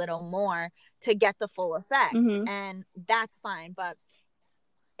need a little more to get the full effects. And that's fine. But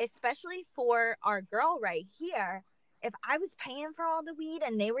especially for our girl right here, if I was paying for all the weed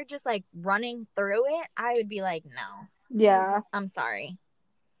and they were just like running through it, I would be like, no. Yeah. I'm sorry.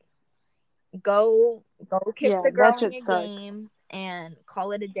 Go kiss Yeah, the girl that in shit your sucks. game and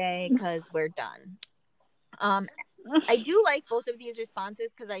call it a day because we're done. I do like both of these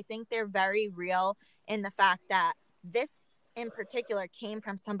responses because I think they're very real in the fact that this in particular came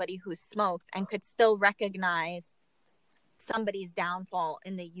from somebody who smokes and could still recognize somebody's downfall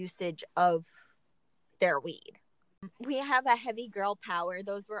in the usage of their weed. We have a heavy girl power.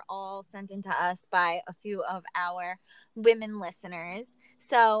 Those were all sent into us by a few of our women listeners.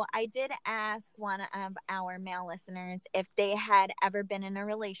 So I did ask one of our male listeners if they had ever been in a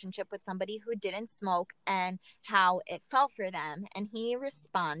relationship with somebody who didn't smoke and how it felt for them. And he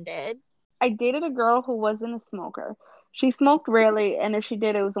responded. I dated a girl who wasn't a smoker. She smoked rarely, and if she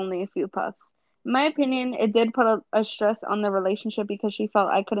did, it was only a few puffs. In my opinion, it did put a stress on the relationship because she felt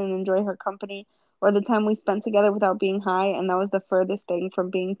I couldn't enjoy her company or the time we spent together without being high, and that was the furthest thing from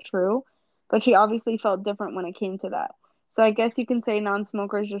being true. But she obviously felt different when it came to that. So I guess you can say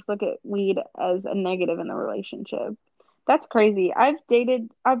non-smokers just look at weed as a negative in the relationship. That's crazy. I've dated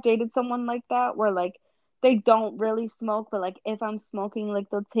someone like that where like they don't really smoke, but like if I'm smoking, like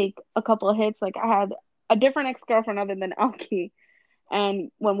they'll take a couple of hits. Like I had a different ex-girlfriend other than Elkie,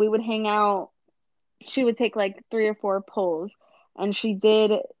 and when we would hang out, she would take like 3 or 4 pulls, and she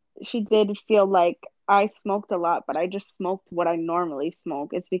did feel like I smoked a lot, but I just smoked what I normally smoke.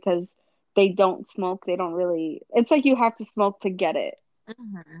 It's because they don't smoke, they don't really. It's like you have to smoke to get it,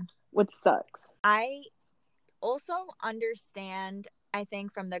 Mm-hmm. which sucks. I also understand, I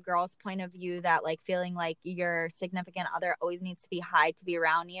think, from the girl's point of view, that like feeling like your significant other always needs to be high to be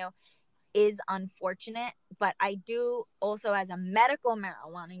around you is unfortunate. But I do also, as a medical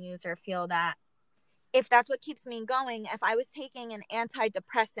marijuana user, feel that if that's what keeps me going, if I was taking an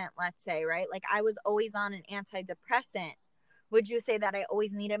antidepressant, let's say, right, like I was always on an antidepressant, would you say that I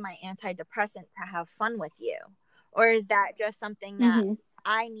always needed my antidepressant to have fun with you? Or is that just something that Hmm.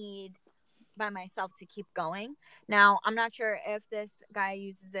 I need by myself to keep going? Now, I'm not sure if this guy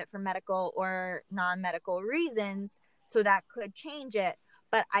uses it for medical or non-medical reasons, so that could change it.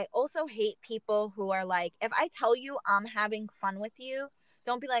 But I also hate people who are like, if I tell you I'm having fun with you,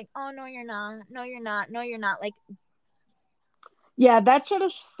 don't be like, oh, no, you're not. No, you're not. No, you're not. Like, Yeah, that shit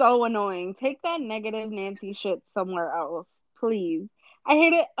is so annoying. Take that negative Nancy shit somewhere else, please. I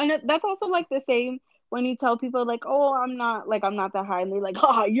hate it. And that's also like the same when you tell people like, "Oh, I'm not that high," and they're like,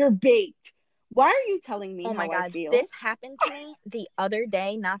 "Oh, you're baked." Why are you telling me oh my how I God, this feel? happened to me the other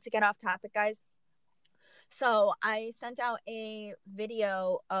day, not to get off topic, guys. So I sent out a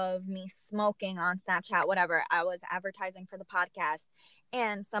video of me smoking on Snapchat, whatever. I was advertising for the podcast,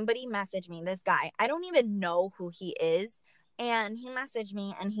 and somebody messaged me, this guy. I don't even know who he is. And he messaged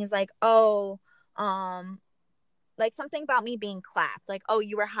me and he's like, oh, um, like something about me being clapped, like, oh,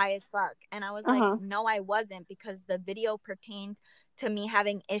 you were high as fuck. And I was like, Uh-huh. no, I wasn't, because the video pertained to me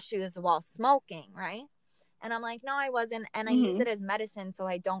having issues while smoking, right? And I'm like, no, I wasn't. And I use Hmm. it as medicine so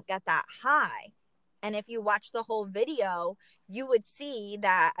I don't get that high. And if you watch the whole video, you would see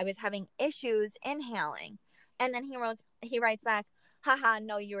that I was having issues inhaling. And then he writes back, haha,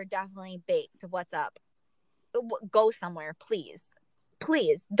 no, you were definitely baked. What's up? Go somewhere, please.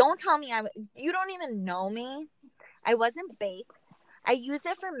 Please don't tell me you don't even know me. I wasn't baked. I use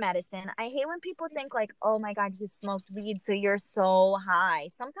it for medicine. I hate when people think like, oh my God, you smoked weed, so you're so high.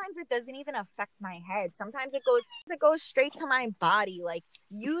 Sometimes it doesn't even affect my head. Sometimes it goes straight to my body. Like,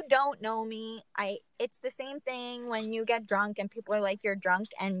 you don't know me. It's the same thing when you get drunk and people are like, you're drunk,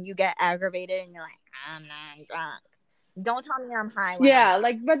 and you get aggravated and you're like, I'm not drunk. Don't tell me I'm high when I'm Yeah, not.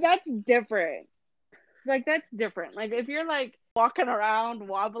 like, but that's different. Like that's different. Like if you're like walking around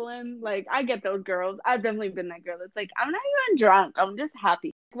wobbling, like I get those girls. I've definitely been that girl. It's like I'm not even drunk. I'm just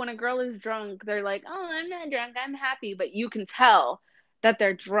happy. When a girl is drunk, they're like, "Oh, I'm not drunk. I'm happy." But you can tell that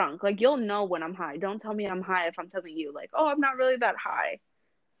they're drunk. Like you'll know when I'm high. Don't tell me I'm high if I'm telling you like, "Oh, I'm not really that high."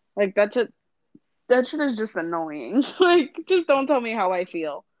 Like that shit is just annoying. Like just don't tell me how I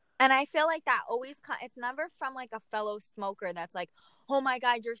feel. And I feel like that always it's never from like a fellow smoker that's like, oh my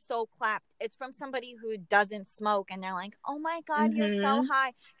God, you're so clapped. It's from somebody who doesn't smoke and they're like, oh my God, you're so Mhm.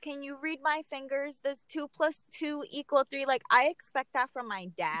 high. Can you read my fingers? Does 2 + 2 = 3? Like, I expect that from my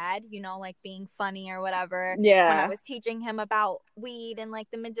dad, like being funny or whatever. When I Yeah. was teaching him about weed and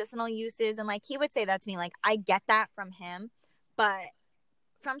like the medicinal uses, and like he would say that to me, like, I get that from him. But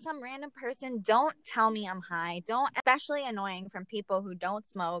from some random person, don't tell me I'm high. Don't, especially annoying from people who don't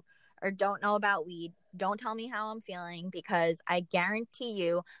smoke or don't know about weed. Don't tell me how I'm feeling, because I guarantee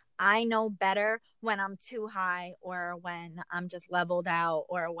you I know better when I'm too high, or when I'm just leveled out,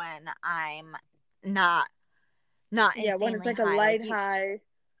 or when I'm not not Yeah, when it's insanely like a high. Like, light you, high.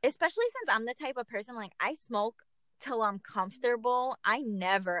 especially since I'm the type of person, like, I smoke till I'm comfortable. I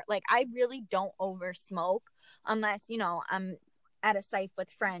really don't over smoke unless, I'm at a site with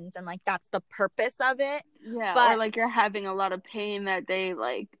friends and like that's the purpose of it. Yeah, or But like you're having a lot of pain that day,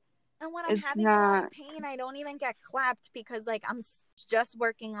 like and when I'm it's having a lot of not. pain, I don't even get clapped, because like I'm just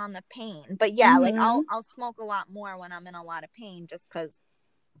working on the pain. But yeah, like I'll Mhm. I'll smoke a lot more when I'm in a lot of pain, just cuz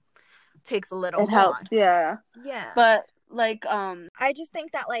takes a little It more. helps, yeah. Yeah. But like I just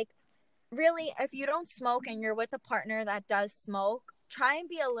think that like really if you don't smoke and you're with a partner that does smoke, try and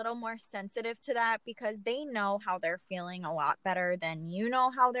be a little more sensitive to that because they know how they're feeling a lot better than you know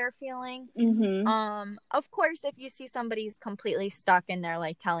how they're feeling. Of course, if you see somebody's completely stuck and they're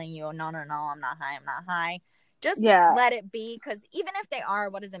like telling you, no, I'm not high, just let it be, because even if they are,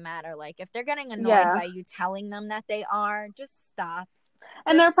 what does it matter? Like if they're getting annoyed by you telling them that they are, just stop.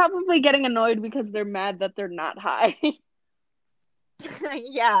 And they're probably getting annoyed because they're mad that they're not high.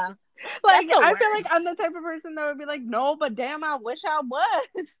 Yeah. Like, I feel like I'm the type of person that would be like, no, but damn, I wish I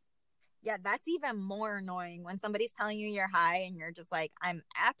was. Yeah, that's even more annoying when somebody's telling you you're high and you're just like, I'm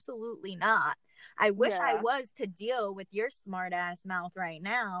absolutely not. I wish I was to deal with your smart ass mouth right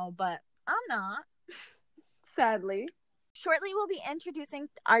now, but I'm not. Sadly. Shortly, we'll be introducing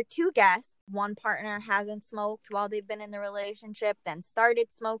our two guests. One partner hasn't smoked while they've been in the relationship, then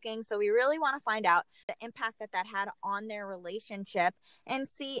started smoking. So we really want to find out the impact that had on their relationship and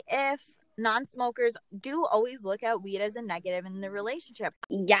see if non-smokers do always look at weed as a negative in the relationship.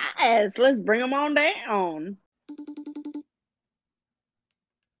 Yes, let's bring them on down.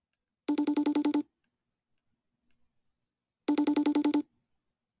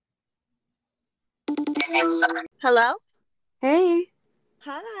 Hello? Hey.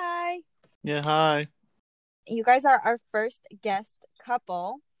 Hi. Yeah, hi. You guys are our first guest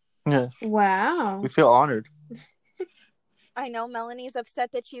couple. Yeah. Wow. We feel honored. I know Melanie's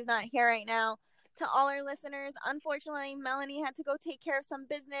upset that she's not here right now. To all our listeners, unfortunately, Melanie had to go take care of some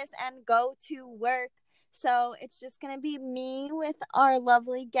business and go to work. So it's just going to be me with our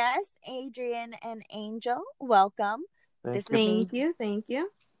lovely guests, Adrian and Angel. Welcome. Thank you.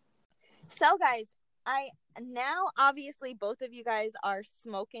 So, guys, now obviously both of you guys are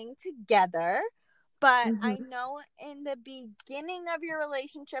smoking together, but I know in the beginning of your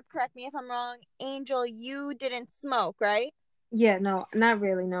relationship, correct me if I'm wrong, Angel, you didn't smoke, right? Yeah, no, not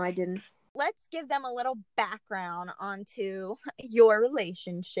really. No, I didn't. Let's give them a little background onto your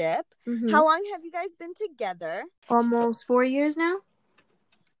relationship. How long have you guys been together? Almost 4 years now.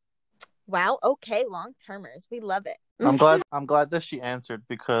 Wow, okay, long-termers. We love it. I'm glad that she answered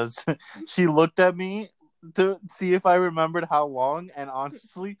because she looked at me to see if I remembered how long, and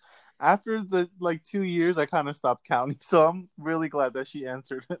honestly, after the 2 years, I kind of stopped counting. So I'm really glad that she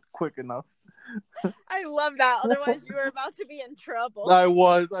answered it quick enough. I love that. Otherwise, you were about to be in trouble. I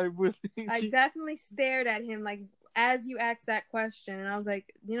definitely stared at him as you asked that question, and I was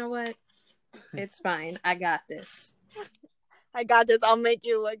like, you know what? It's fine. I got this. I got this. I'll make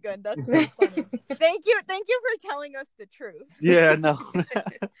you look good. That's so funny. Thank you for telling us the truth. Yeah, no.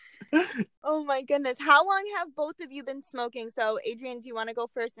 Oh my goodness. How long have both of you been smoking? So, Adrian, do you want to go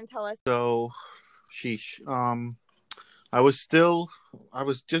first and tell us? So, sheesh. I was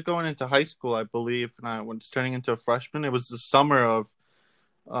just going into high school, I believe, and I was turning into a freshman. It was the summer of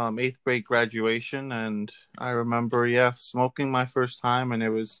 8th grade graduation, and I remember, smoking my first time, and it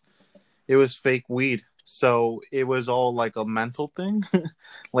was fake weed. So it was all like a mental thing.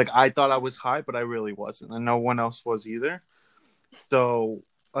 I thought I was high, but I really wasn't, and no one else was either. So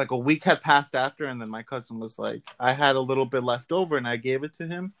a week had passed after, and then my cousin was like, I had a little bit left over, and I gave it to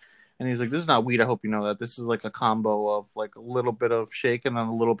him. And he's like, this is not weed. I hope you know that. This is a combo of a little bit of shake and then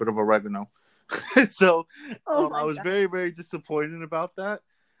a little bit of oregano. So I was very, very disappointed about that.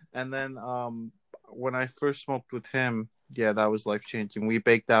 And then when I first smoked with him, that was life-changing. We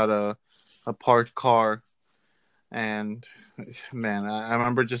baked out a parked car. And, man, I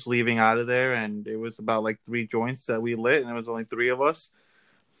remember just leaving out of there. And it was about 3 joints that we lit. And it was only 3 of us.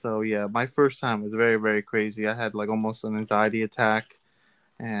 So, my first time was very, very crazy. I had almost an anxiety attack.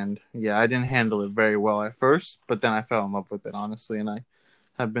 And I didn't handle it very well at first, but then I fell in love with it, honestly. And I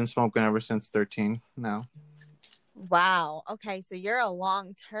have been smoking ever since 13 now. Wow. Okay. So you're a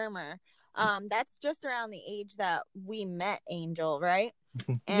long-termer. That's just around the age that we met Angel, right?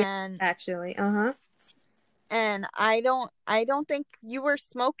 And actually, and I don't think you were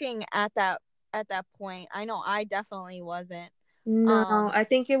smoking at that point. I know I definitely wasn't. No, I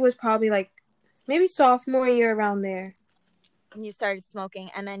think it was probably maybe sophomore year around there. You started smoking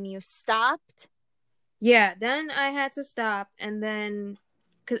and then you stopped? Yeah, then I had to stop, and then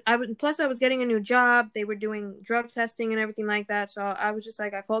plus I was getting a new job. They were doing drug testing and everything like that, so I was just I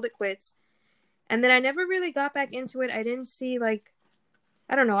called it quits. And then I never really got back into it. I didn't see I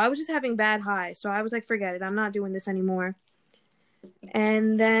don't know, I was just having bad highs, so I was forget it, I'm not doing this anymore.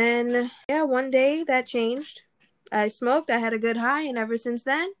 And then one day that changed. I smoked, I had a good high, and ever since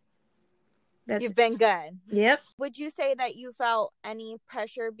then you've been good. Yep. Would you say that you felt any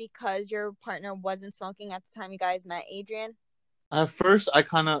pressure because your partner wasn't smoking at the time you guys met, Adrian? At first, I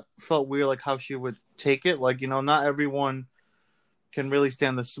kind of felt weird, like how she would take it. Like, not everyone can really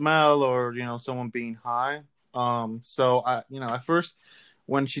stand the smell or, someone being high. So at first,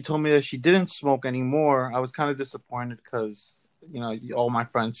 when she told me that she didn't smoke anymore, I was kind of disappointed because, all my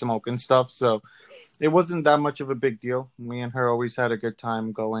friends smoke and stuff. So it wasn't that much of a big deal. Me and her always had a good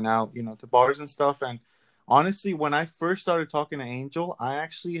time going out, to bars and stuff. And honestly, when I first started talking to Angel, I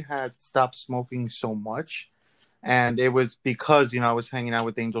actually had stopped smoking so much. And it was because, I was hanging out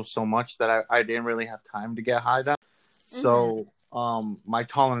with Angel so much that I didn't really have time to get high then. So my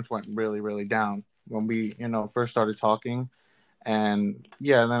tolerance went really, really down when we, first started talking. And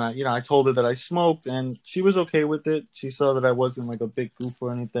yeah, then I told her that I smoked, and she was okay with it. She saw that I wasn't like a big goof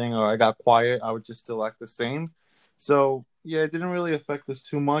or anything, or I got quiet. I would just still act the same. So yeah, it didn't really affect us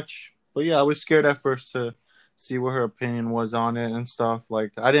too much. But yeah, I was scared at first to see what her opinion was on it and stuff.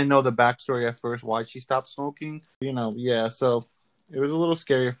 Like, I didn't know the backstory at first, why she stopped smoking. Yeah. So it was a little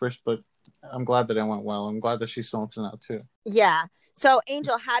scary at first, but I'm glad that it went well. I'm glad that she smokes now too. Yeah. So,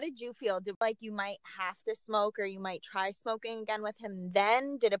 Angel, how did you feel? Did like you might have to smoke, or you might try smoking again with him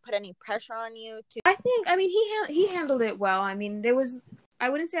then? Did it put any pressure on you to? I mean, he handled it well. I mean, I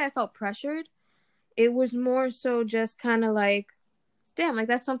wouldn't say I felt pressured. It was more so just kind of like, damn, like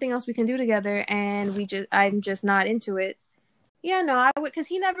that's something else we can do together, and I'm just not into it. Yeah, no, I would, because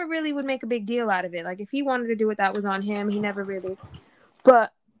he never really would make a big deal out of it. Like, if he wanted to do it, that was on him. He never really.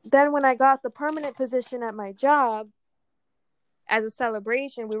 But then when I got the permanent position at my job, as a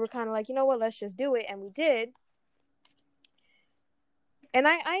celebration, we were kind of like, you know what, let's just do it. And we did. And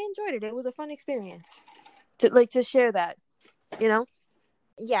I enjoyed it. It was a fun experience to share that,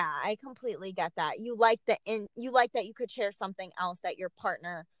 Yeah, I completely get that. You like that you could share something else that your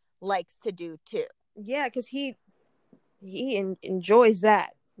partner likes to do too. Yeah, because he enjoys that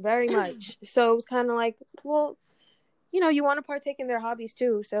very much. So it was kind of like, well, you want to partake in their hobbies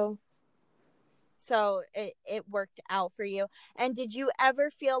too. So it worked out for you. And did you ever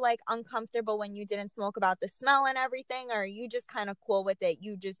feel like uncomfortable when you didn't smoke about the smell and everything? Or are you just kind of cool with it?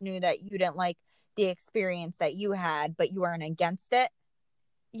 You just knew that you didn't like the experience that you had, but you weren't against it?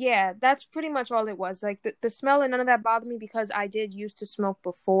 Yeah, that's pretty much all it was. Like the smell and none of that bothered me because I did used to smoke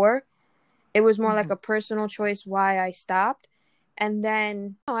before. It was more like a personal choice why I stopped. And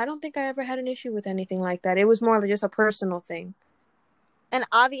then, no, I don't think I ever had an issue with anything like that. It was more like just a personal thing. And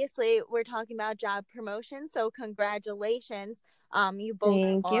obviously, we're talking about job promotion, so congratulations. You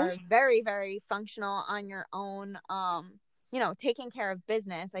both are very, very functional on your own, taking care of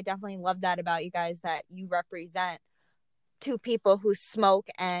business. I definitely love that about you guys, that you represent two people who smoke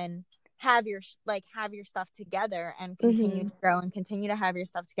and have your stuff together and continue to grow and continue to have your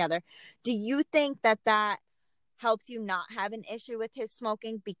stuff together. Do you think that helped you not have an issue with his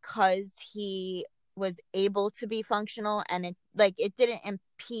smoking because he was able to be functional and it didn't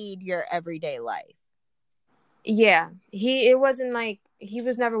impede your everyday life? Yeah, it wasn't like, he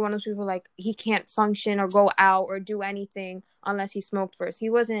was never one of those people like he can't function or go out or do anything unless he smoked first. He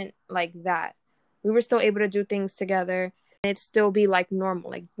wasn't like that. We were still able to do things together and it'd still be like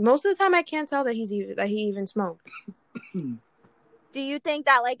normal. Like most of the time I can't tell that he even smoked. Do you think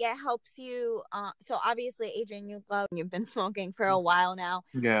that like it helps you? So obviously, Adrian, you've been smoking for a while now.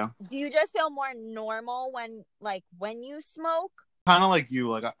 Yeah. Do you just feel more normal when you smoke? Kind of like you.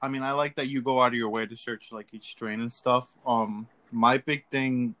 Like, I mean, I like that you go out of your way to search like each strain and stuff. My big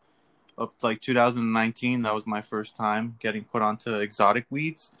thing of like 2019, that was my first time getting put onto exotic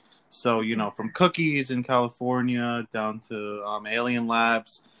weeds. So, from cookies in California down to Alien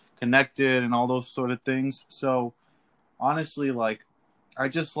Labs, Connected, and all those sort of things. So honestly, like, I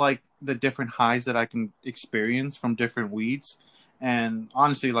just like the different highs that I can experience from different weeds. And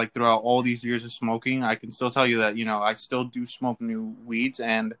honestly, like, throughout all these years of smoking, I can still tell you that, I still do smoke new weeds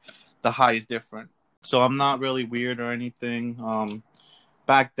and the high is different. So I'm not really weird or anything.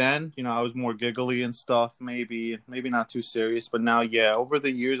 Back then, I was more giggly and stuff, maybe not too serious. But now, yeah, over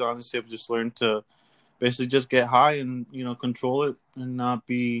the years, honestly, I've just learned to basically just get high and, control it and not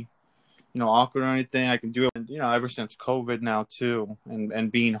be awkward or anything. I can do it. And, ever since COVID now too,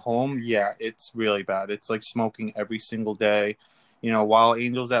 and being home, yeah, it's really bad. It's like smoking every single day. While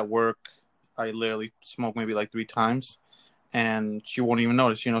Angel's at work, I literally smoke maybe like 3 times, and she won't even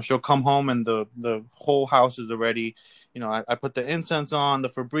notice. She'll come home and the whole house is already, I put the incense on, the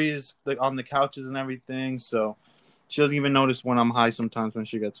Febreze on the couches and everything, so she doesn't even notice when I'm high sometimes when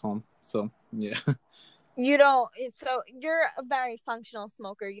she gets home. So yeah. You don't. So you're a very functional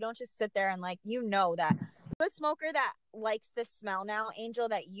smoker. You don't just sit there and that you're a smoker that likes the smell now, Angel,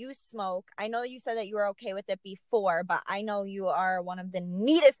 that you smoke. I know you said that you were okay with it before, but I know you are one of the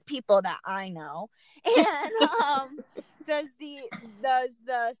neatest people that I know. And does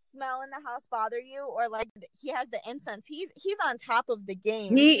the smell in the house bother you, or like he has the incense? He's on top of the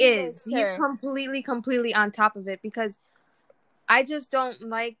game. He makes is. He's sure. completely on top of it, because I just don't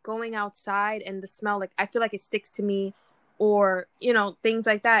like going outside and the smell, like, I feel like it sticks to me, or, you know, things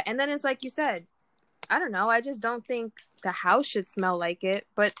like that. And then it's like you said, I don't know, I just don't think the house should smell like it,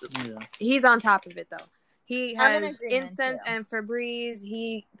 but he's on top of it, though. He has incense and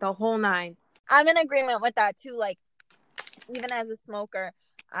Febreze, the whole nine. I'm in agreement with that, too. Like, even as a smoker,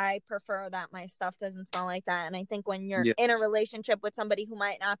 I prefer that my stuff doesn't smell like that. And I think when you're in a relationship with somebody who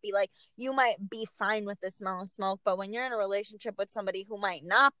might not be, like, you might be fine with the smell of smoke, but when you're in a relationship with somebody who might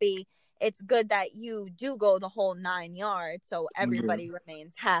not be, it's good that you do go the whole 9 yards so everybody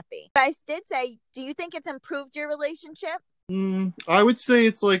remains happy. You guys did say, do you think it's improved your relationship? I would say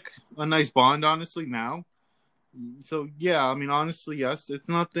it's like a nice bond, honestly, now. So, yeah, I mean, honestly, yes. It's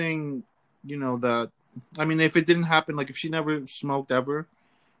nothing, you know, that, I mean, if it didn't happen, like if she never smoked ever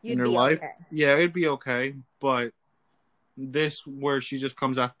in her life, yeah, it'd be okay. But this, where she just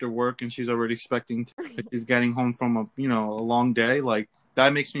comes after work and she's already expecting she's getting home from a long day, like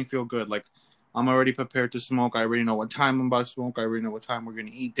that makes me feel good. Like I'm already prepared to smoke. I already know what time I'm about to smoke. I already know what time we're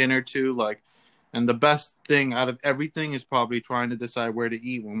gonna eat dinner too. Like, and the best thing out of everything is probably trying to decide where to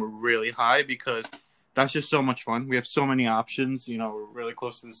eat when we're really high, because that's just so much fun. We have so many options. You know, we're really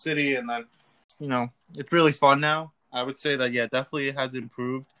close to the city, and then it's really fun now. I would say that, yeah, definitely it has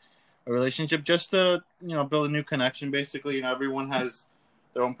improved a relationship, just to build a new connection. Basically, everyone has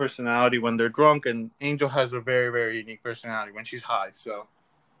their own personality when they're drunk, and Angel has a very, very unique personality when she's high. So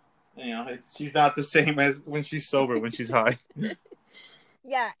she's not the same as when she's sober. When she's high.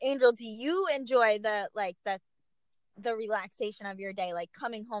 Yeah, Angel, do you enjoy the relaxation of your day, like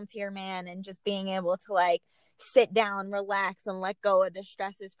coming home to your man and just being able to like sit down, relax, and let go of the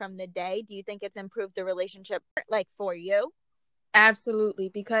stresses from the day? Do you think it's improved the relationship, like, for you? Absolutely,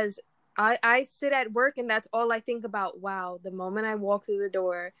 because I sit at work and that's all I think about. Wow, the moment I walk through the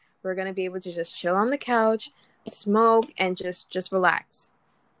door, we're going to be able to just chill on the couch, smoke, and just relax.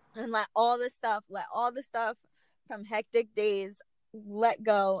 And let all the stuff from hectic days let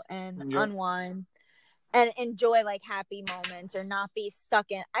go and unwind and enjoy like happy moments, or not be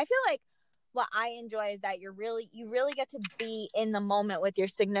stuck in. I feel like what I enjoy is that you really get to be in the moment with your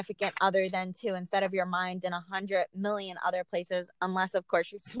significant other then too, instead of your mind in 100 million other places, unless of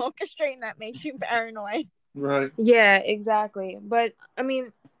course you smoke a strain that makes you paranoid. Right. Yeah, exactly. But I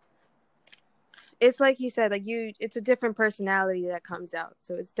mean, it's like he said, like it's a different personality that comes out.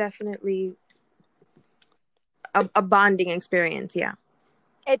 So it's definitely a bonding experience. Yeah.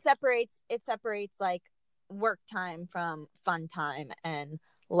 It separates like work time from fun time and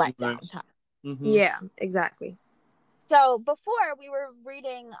letdown time. Mm-hmm. Yeah, exactly. So before, we were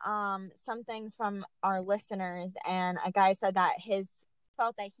reading some things from our listeners, and a guy said that his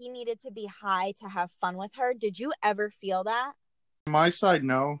felt that he needed to be high to have fun with her. Did you ever feel that? On my side,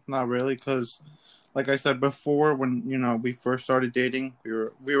 no, not really, because like I said before, when we first started dating,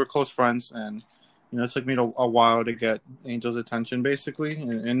 we were close friends, and it took me a while to get Angel's attention, basically,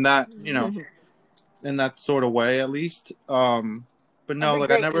 in that in that sort of way, at least. But no,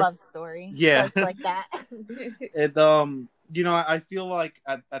 like, I never love story. Yeah, starts like that. It I feel like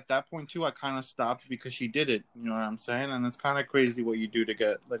at that point too, I kind of stopped because she did it. You know what I'm saying? And it's kind of crazy what you do to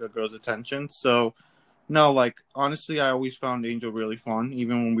get like a girl's attention. So no, like honestly, I always found Angel really fun,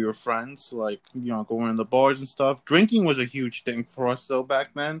 even when we were friends. Like going in the bars and stuff. Drinking was a huge thing for us though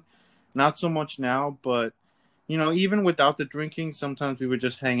back then. Not so much now, but even without the drinking, sometimes we would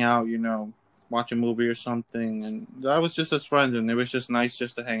just hang out. Watch a movie or something, and that was just as friends, and it was just nice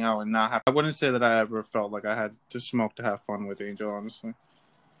just to hang out and not have. I wouldn't say that I ever felt like I had to smoke to have fun with Angel, honestly.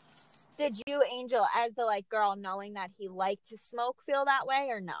 Did you, Angel, as the like girl, knowing that he liked to smoke, feel that way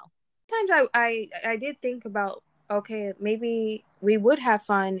or no? Sometimes I did think about, okay, maybe we would have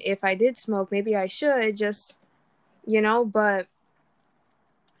fun if I did smoke. Maybe I should just, but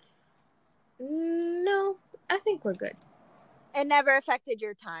no, I think we're good. It never affected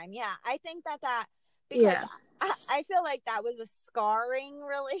your time. Yeah, I think that because I feel like that was a scarring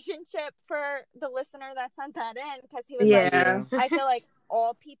relationship for the listener that sent that in, because he was like, I feel like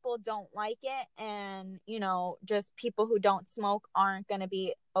all people don't like it, and just people who don't smoke aren't going to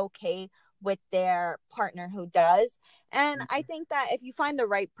be okay with their partner who does. And I think that if you find the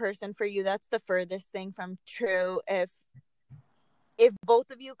right person for you, that's the furthest thing from true. If both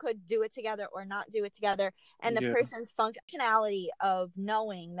of you could do it together or not do it together, and the person's functionality of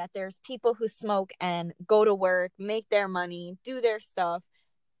knowing that there's people who smoke and go to work, make their money, do their stuff,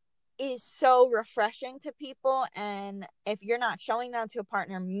 is so refreshing to people. And if you're not showing that to a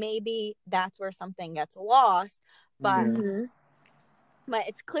partner, maybe that's where something gets lost. but Mhm. but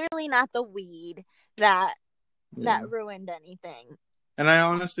it's clearly not the weed that Yeah. ruined anything. And I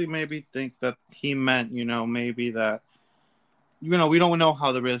honestly maybe think that he meant, maybe that, we don't know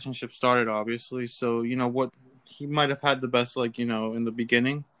how the relationship started, obviously. So, what he might have had the best, like, in the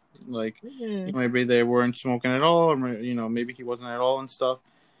beginning, like, Mhm. maybe they weren't smoking at all, or, maybe he wasn't at all and stuff.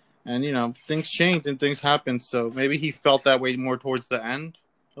 And, things changed and things happened. So maybe he felt that way more towards the end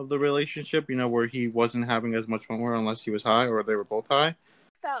of the relationship, where he wasn't having as much fun with her unless he was high or they were both high.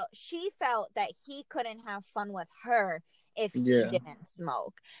 She felt that he couldn't have fun with her if he Yeah. didn't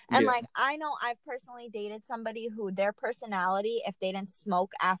smoke. And Yeah. like, I know I've personally dated somebody who their personality, if they didn't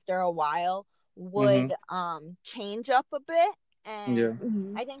smoke after a while, would change up a bit. And Yeah.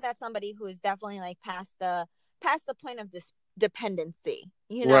 Mhm. I think that's somebody who is definitely like past the point of this dependency.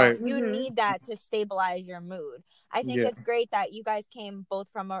 You Right. you Mhm. need that to stabilize your mood. I think Yeah. it's great that you guys came both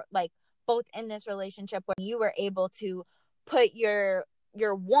from both in this relationship when you were able to put your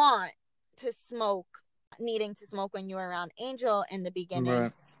want to smoke, needing to smoke when you were around Angel in the beginning.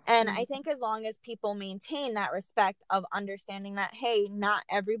 Right. And I think as long as people maintain that respect of understanding that, hey, not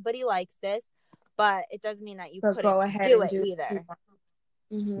everybody likes this, but it doesn't mean that you But couldn't go ahead do and it do either.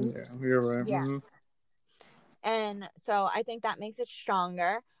 Mhm. Yeah, you're right. Yeah. Mm-hmm. And so I think that makes it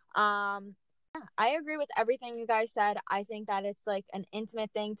stronger. I agree with everything you guys said. I think that it's like an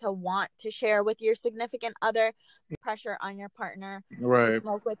intimate thing to want to share with your significant other. Pressure on your partner to Right.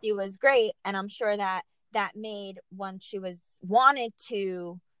 smoke with you was great, and I'm sure that made when she wanted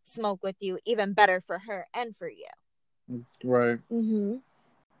to smoke with you even better for her and for you, Right. Mhm.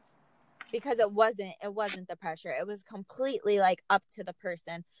 because it wasn't the pressure. It was completely like up to the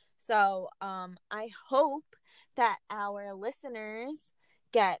person. So I hope that our listeners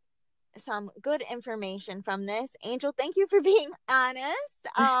get some good information from this. Angel, thank you for being honest.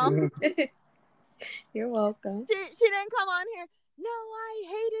 You're welcome. She didn't come on here, no, I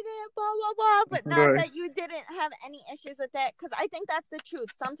hated it, blah blah blah, but not Right. that you didn't have any issues with it, because I think that's the truth.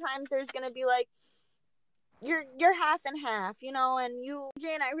 Sometimes there's gonna be like you're half and half, and you,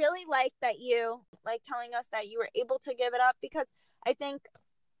 Jane, I really like that you like telling us that you were able to give it up, because I think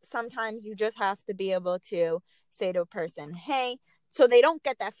sometimes you just have to be able to say to a person, hey, so they don't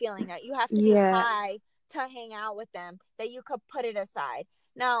get that feeling that you have to be high to hang out with them, that you could put it aside.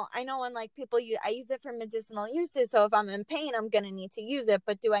 Now, I know when like people I use it for medicinal uses, so if I'm in pain, I'm going to need to use it,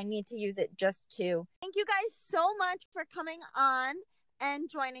 but do I need to use it just to? Thank you guys so much for coming on and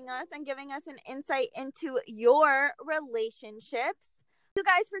joining us and giving us an insight into your relationships. You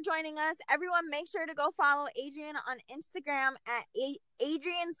guys for joining us. Everyone, make sure to go follow Adrian on Instagram at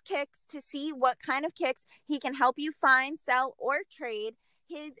Adrian's Kicks to see what kind of kicks he can help you find, sell, or trade.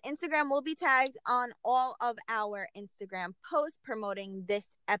 His Instagram will be tagged on all of our Instagram posts promoting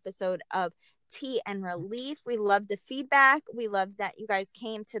this episode of Tea and Relief. We love the feedback. We love that you guys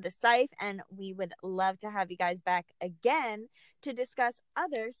came to the site, and we would love to have you guys back again to discuss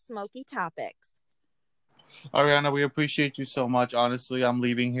other smoky topics. Ariana, we appreciate you so much. Honestly, I'm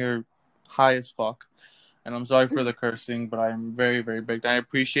leaving here high as fuck. And I'm sorry for the cursing, but I'm very, very big. I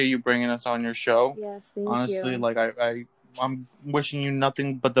appreciate you bringing us on your show. Yes, thank Honestly, you. like I'm wishing you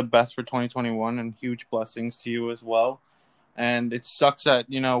nothing but the best for 2021 and huge blessings to you as well. And it sucks that,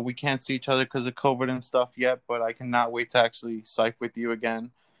 we can't see each other because of COVID and stuff yet, but I cannot wait to actually psych with you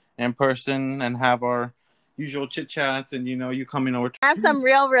again in person and have our usual chit chats, and you coming over. Have some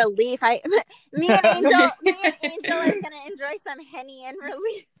real relief. Me and Angel are gonna enjoy some Henny and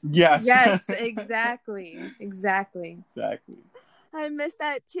relief. Yes. Yes, exactly. Exactly. I miss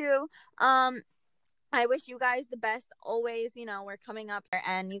that too. I wish you guys the best always. We're coming up,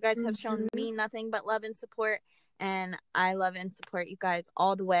 and you guys have shown me nothing but love and support, and I love and support you guys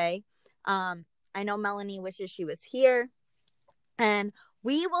all the way. I know Melanie wishes she was here, and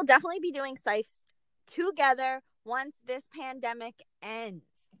we will definitely be doing Sipes together once this pandemic ends.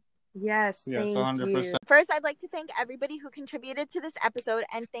 Yes, thank 100%. you. First, I'd like to thank everybody who contributed to this episode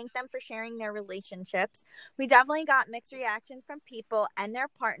and thank them for sharing their relationships. We definitely got mixed reactions from people and their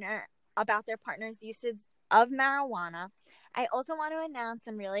partner about their partner's usage of marijuana. I also want to announce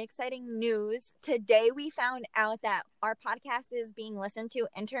some really exciting news. Today, we found out that our podcast is being listened to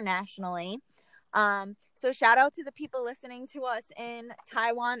internationally. So shout out to the people listening to us in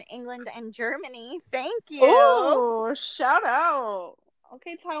Taiwan, England, and Germany. Thank you. Oh, shout out.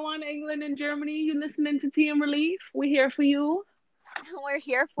 Okay, Taiwan, England, and Germany, you listening to Tea and Relief? We're here for you. We're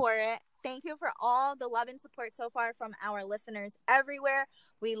here for it. Thank you for all the love and support so far from our listeners everywhere.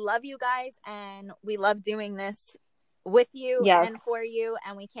 We love you guys, and we love doing this with you and for you,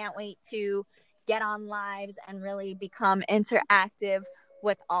 and we can't wait to get on lives and really become interactive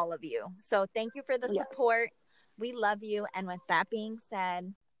with all of you. So thank you for the support. We love you. And with that being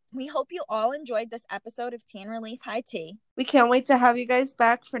said, we hope you all enjoyed this episode of Tea and Relief High Tea. We can't wait to have you guys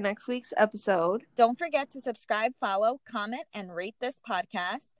back for next week's episode. Don't forget to subscribe, follow, comment, and rate this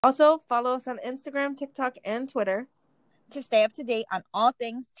podcast. Also, follow us on Instagram, TikTok, and Twitter to stay up to date on all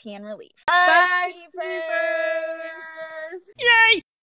things Tea and Relief. Bye, Keepers! Yay!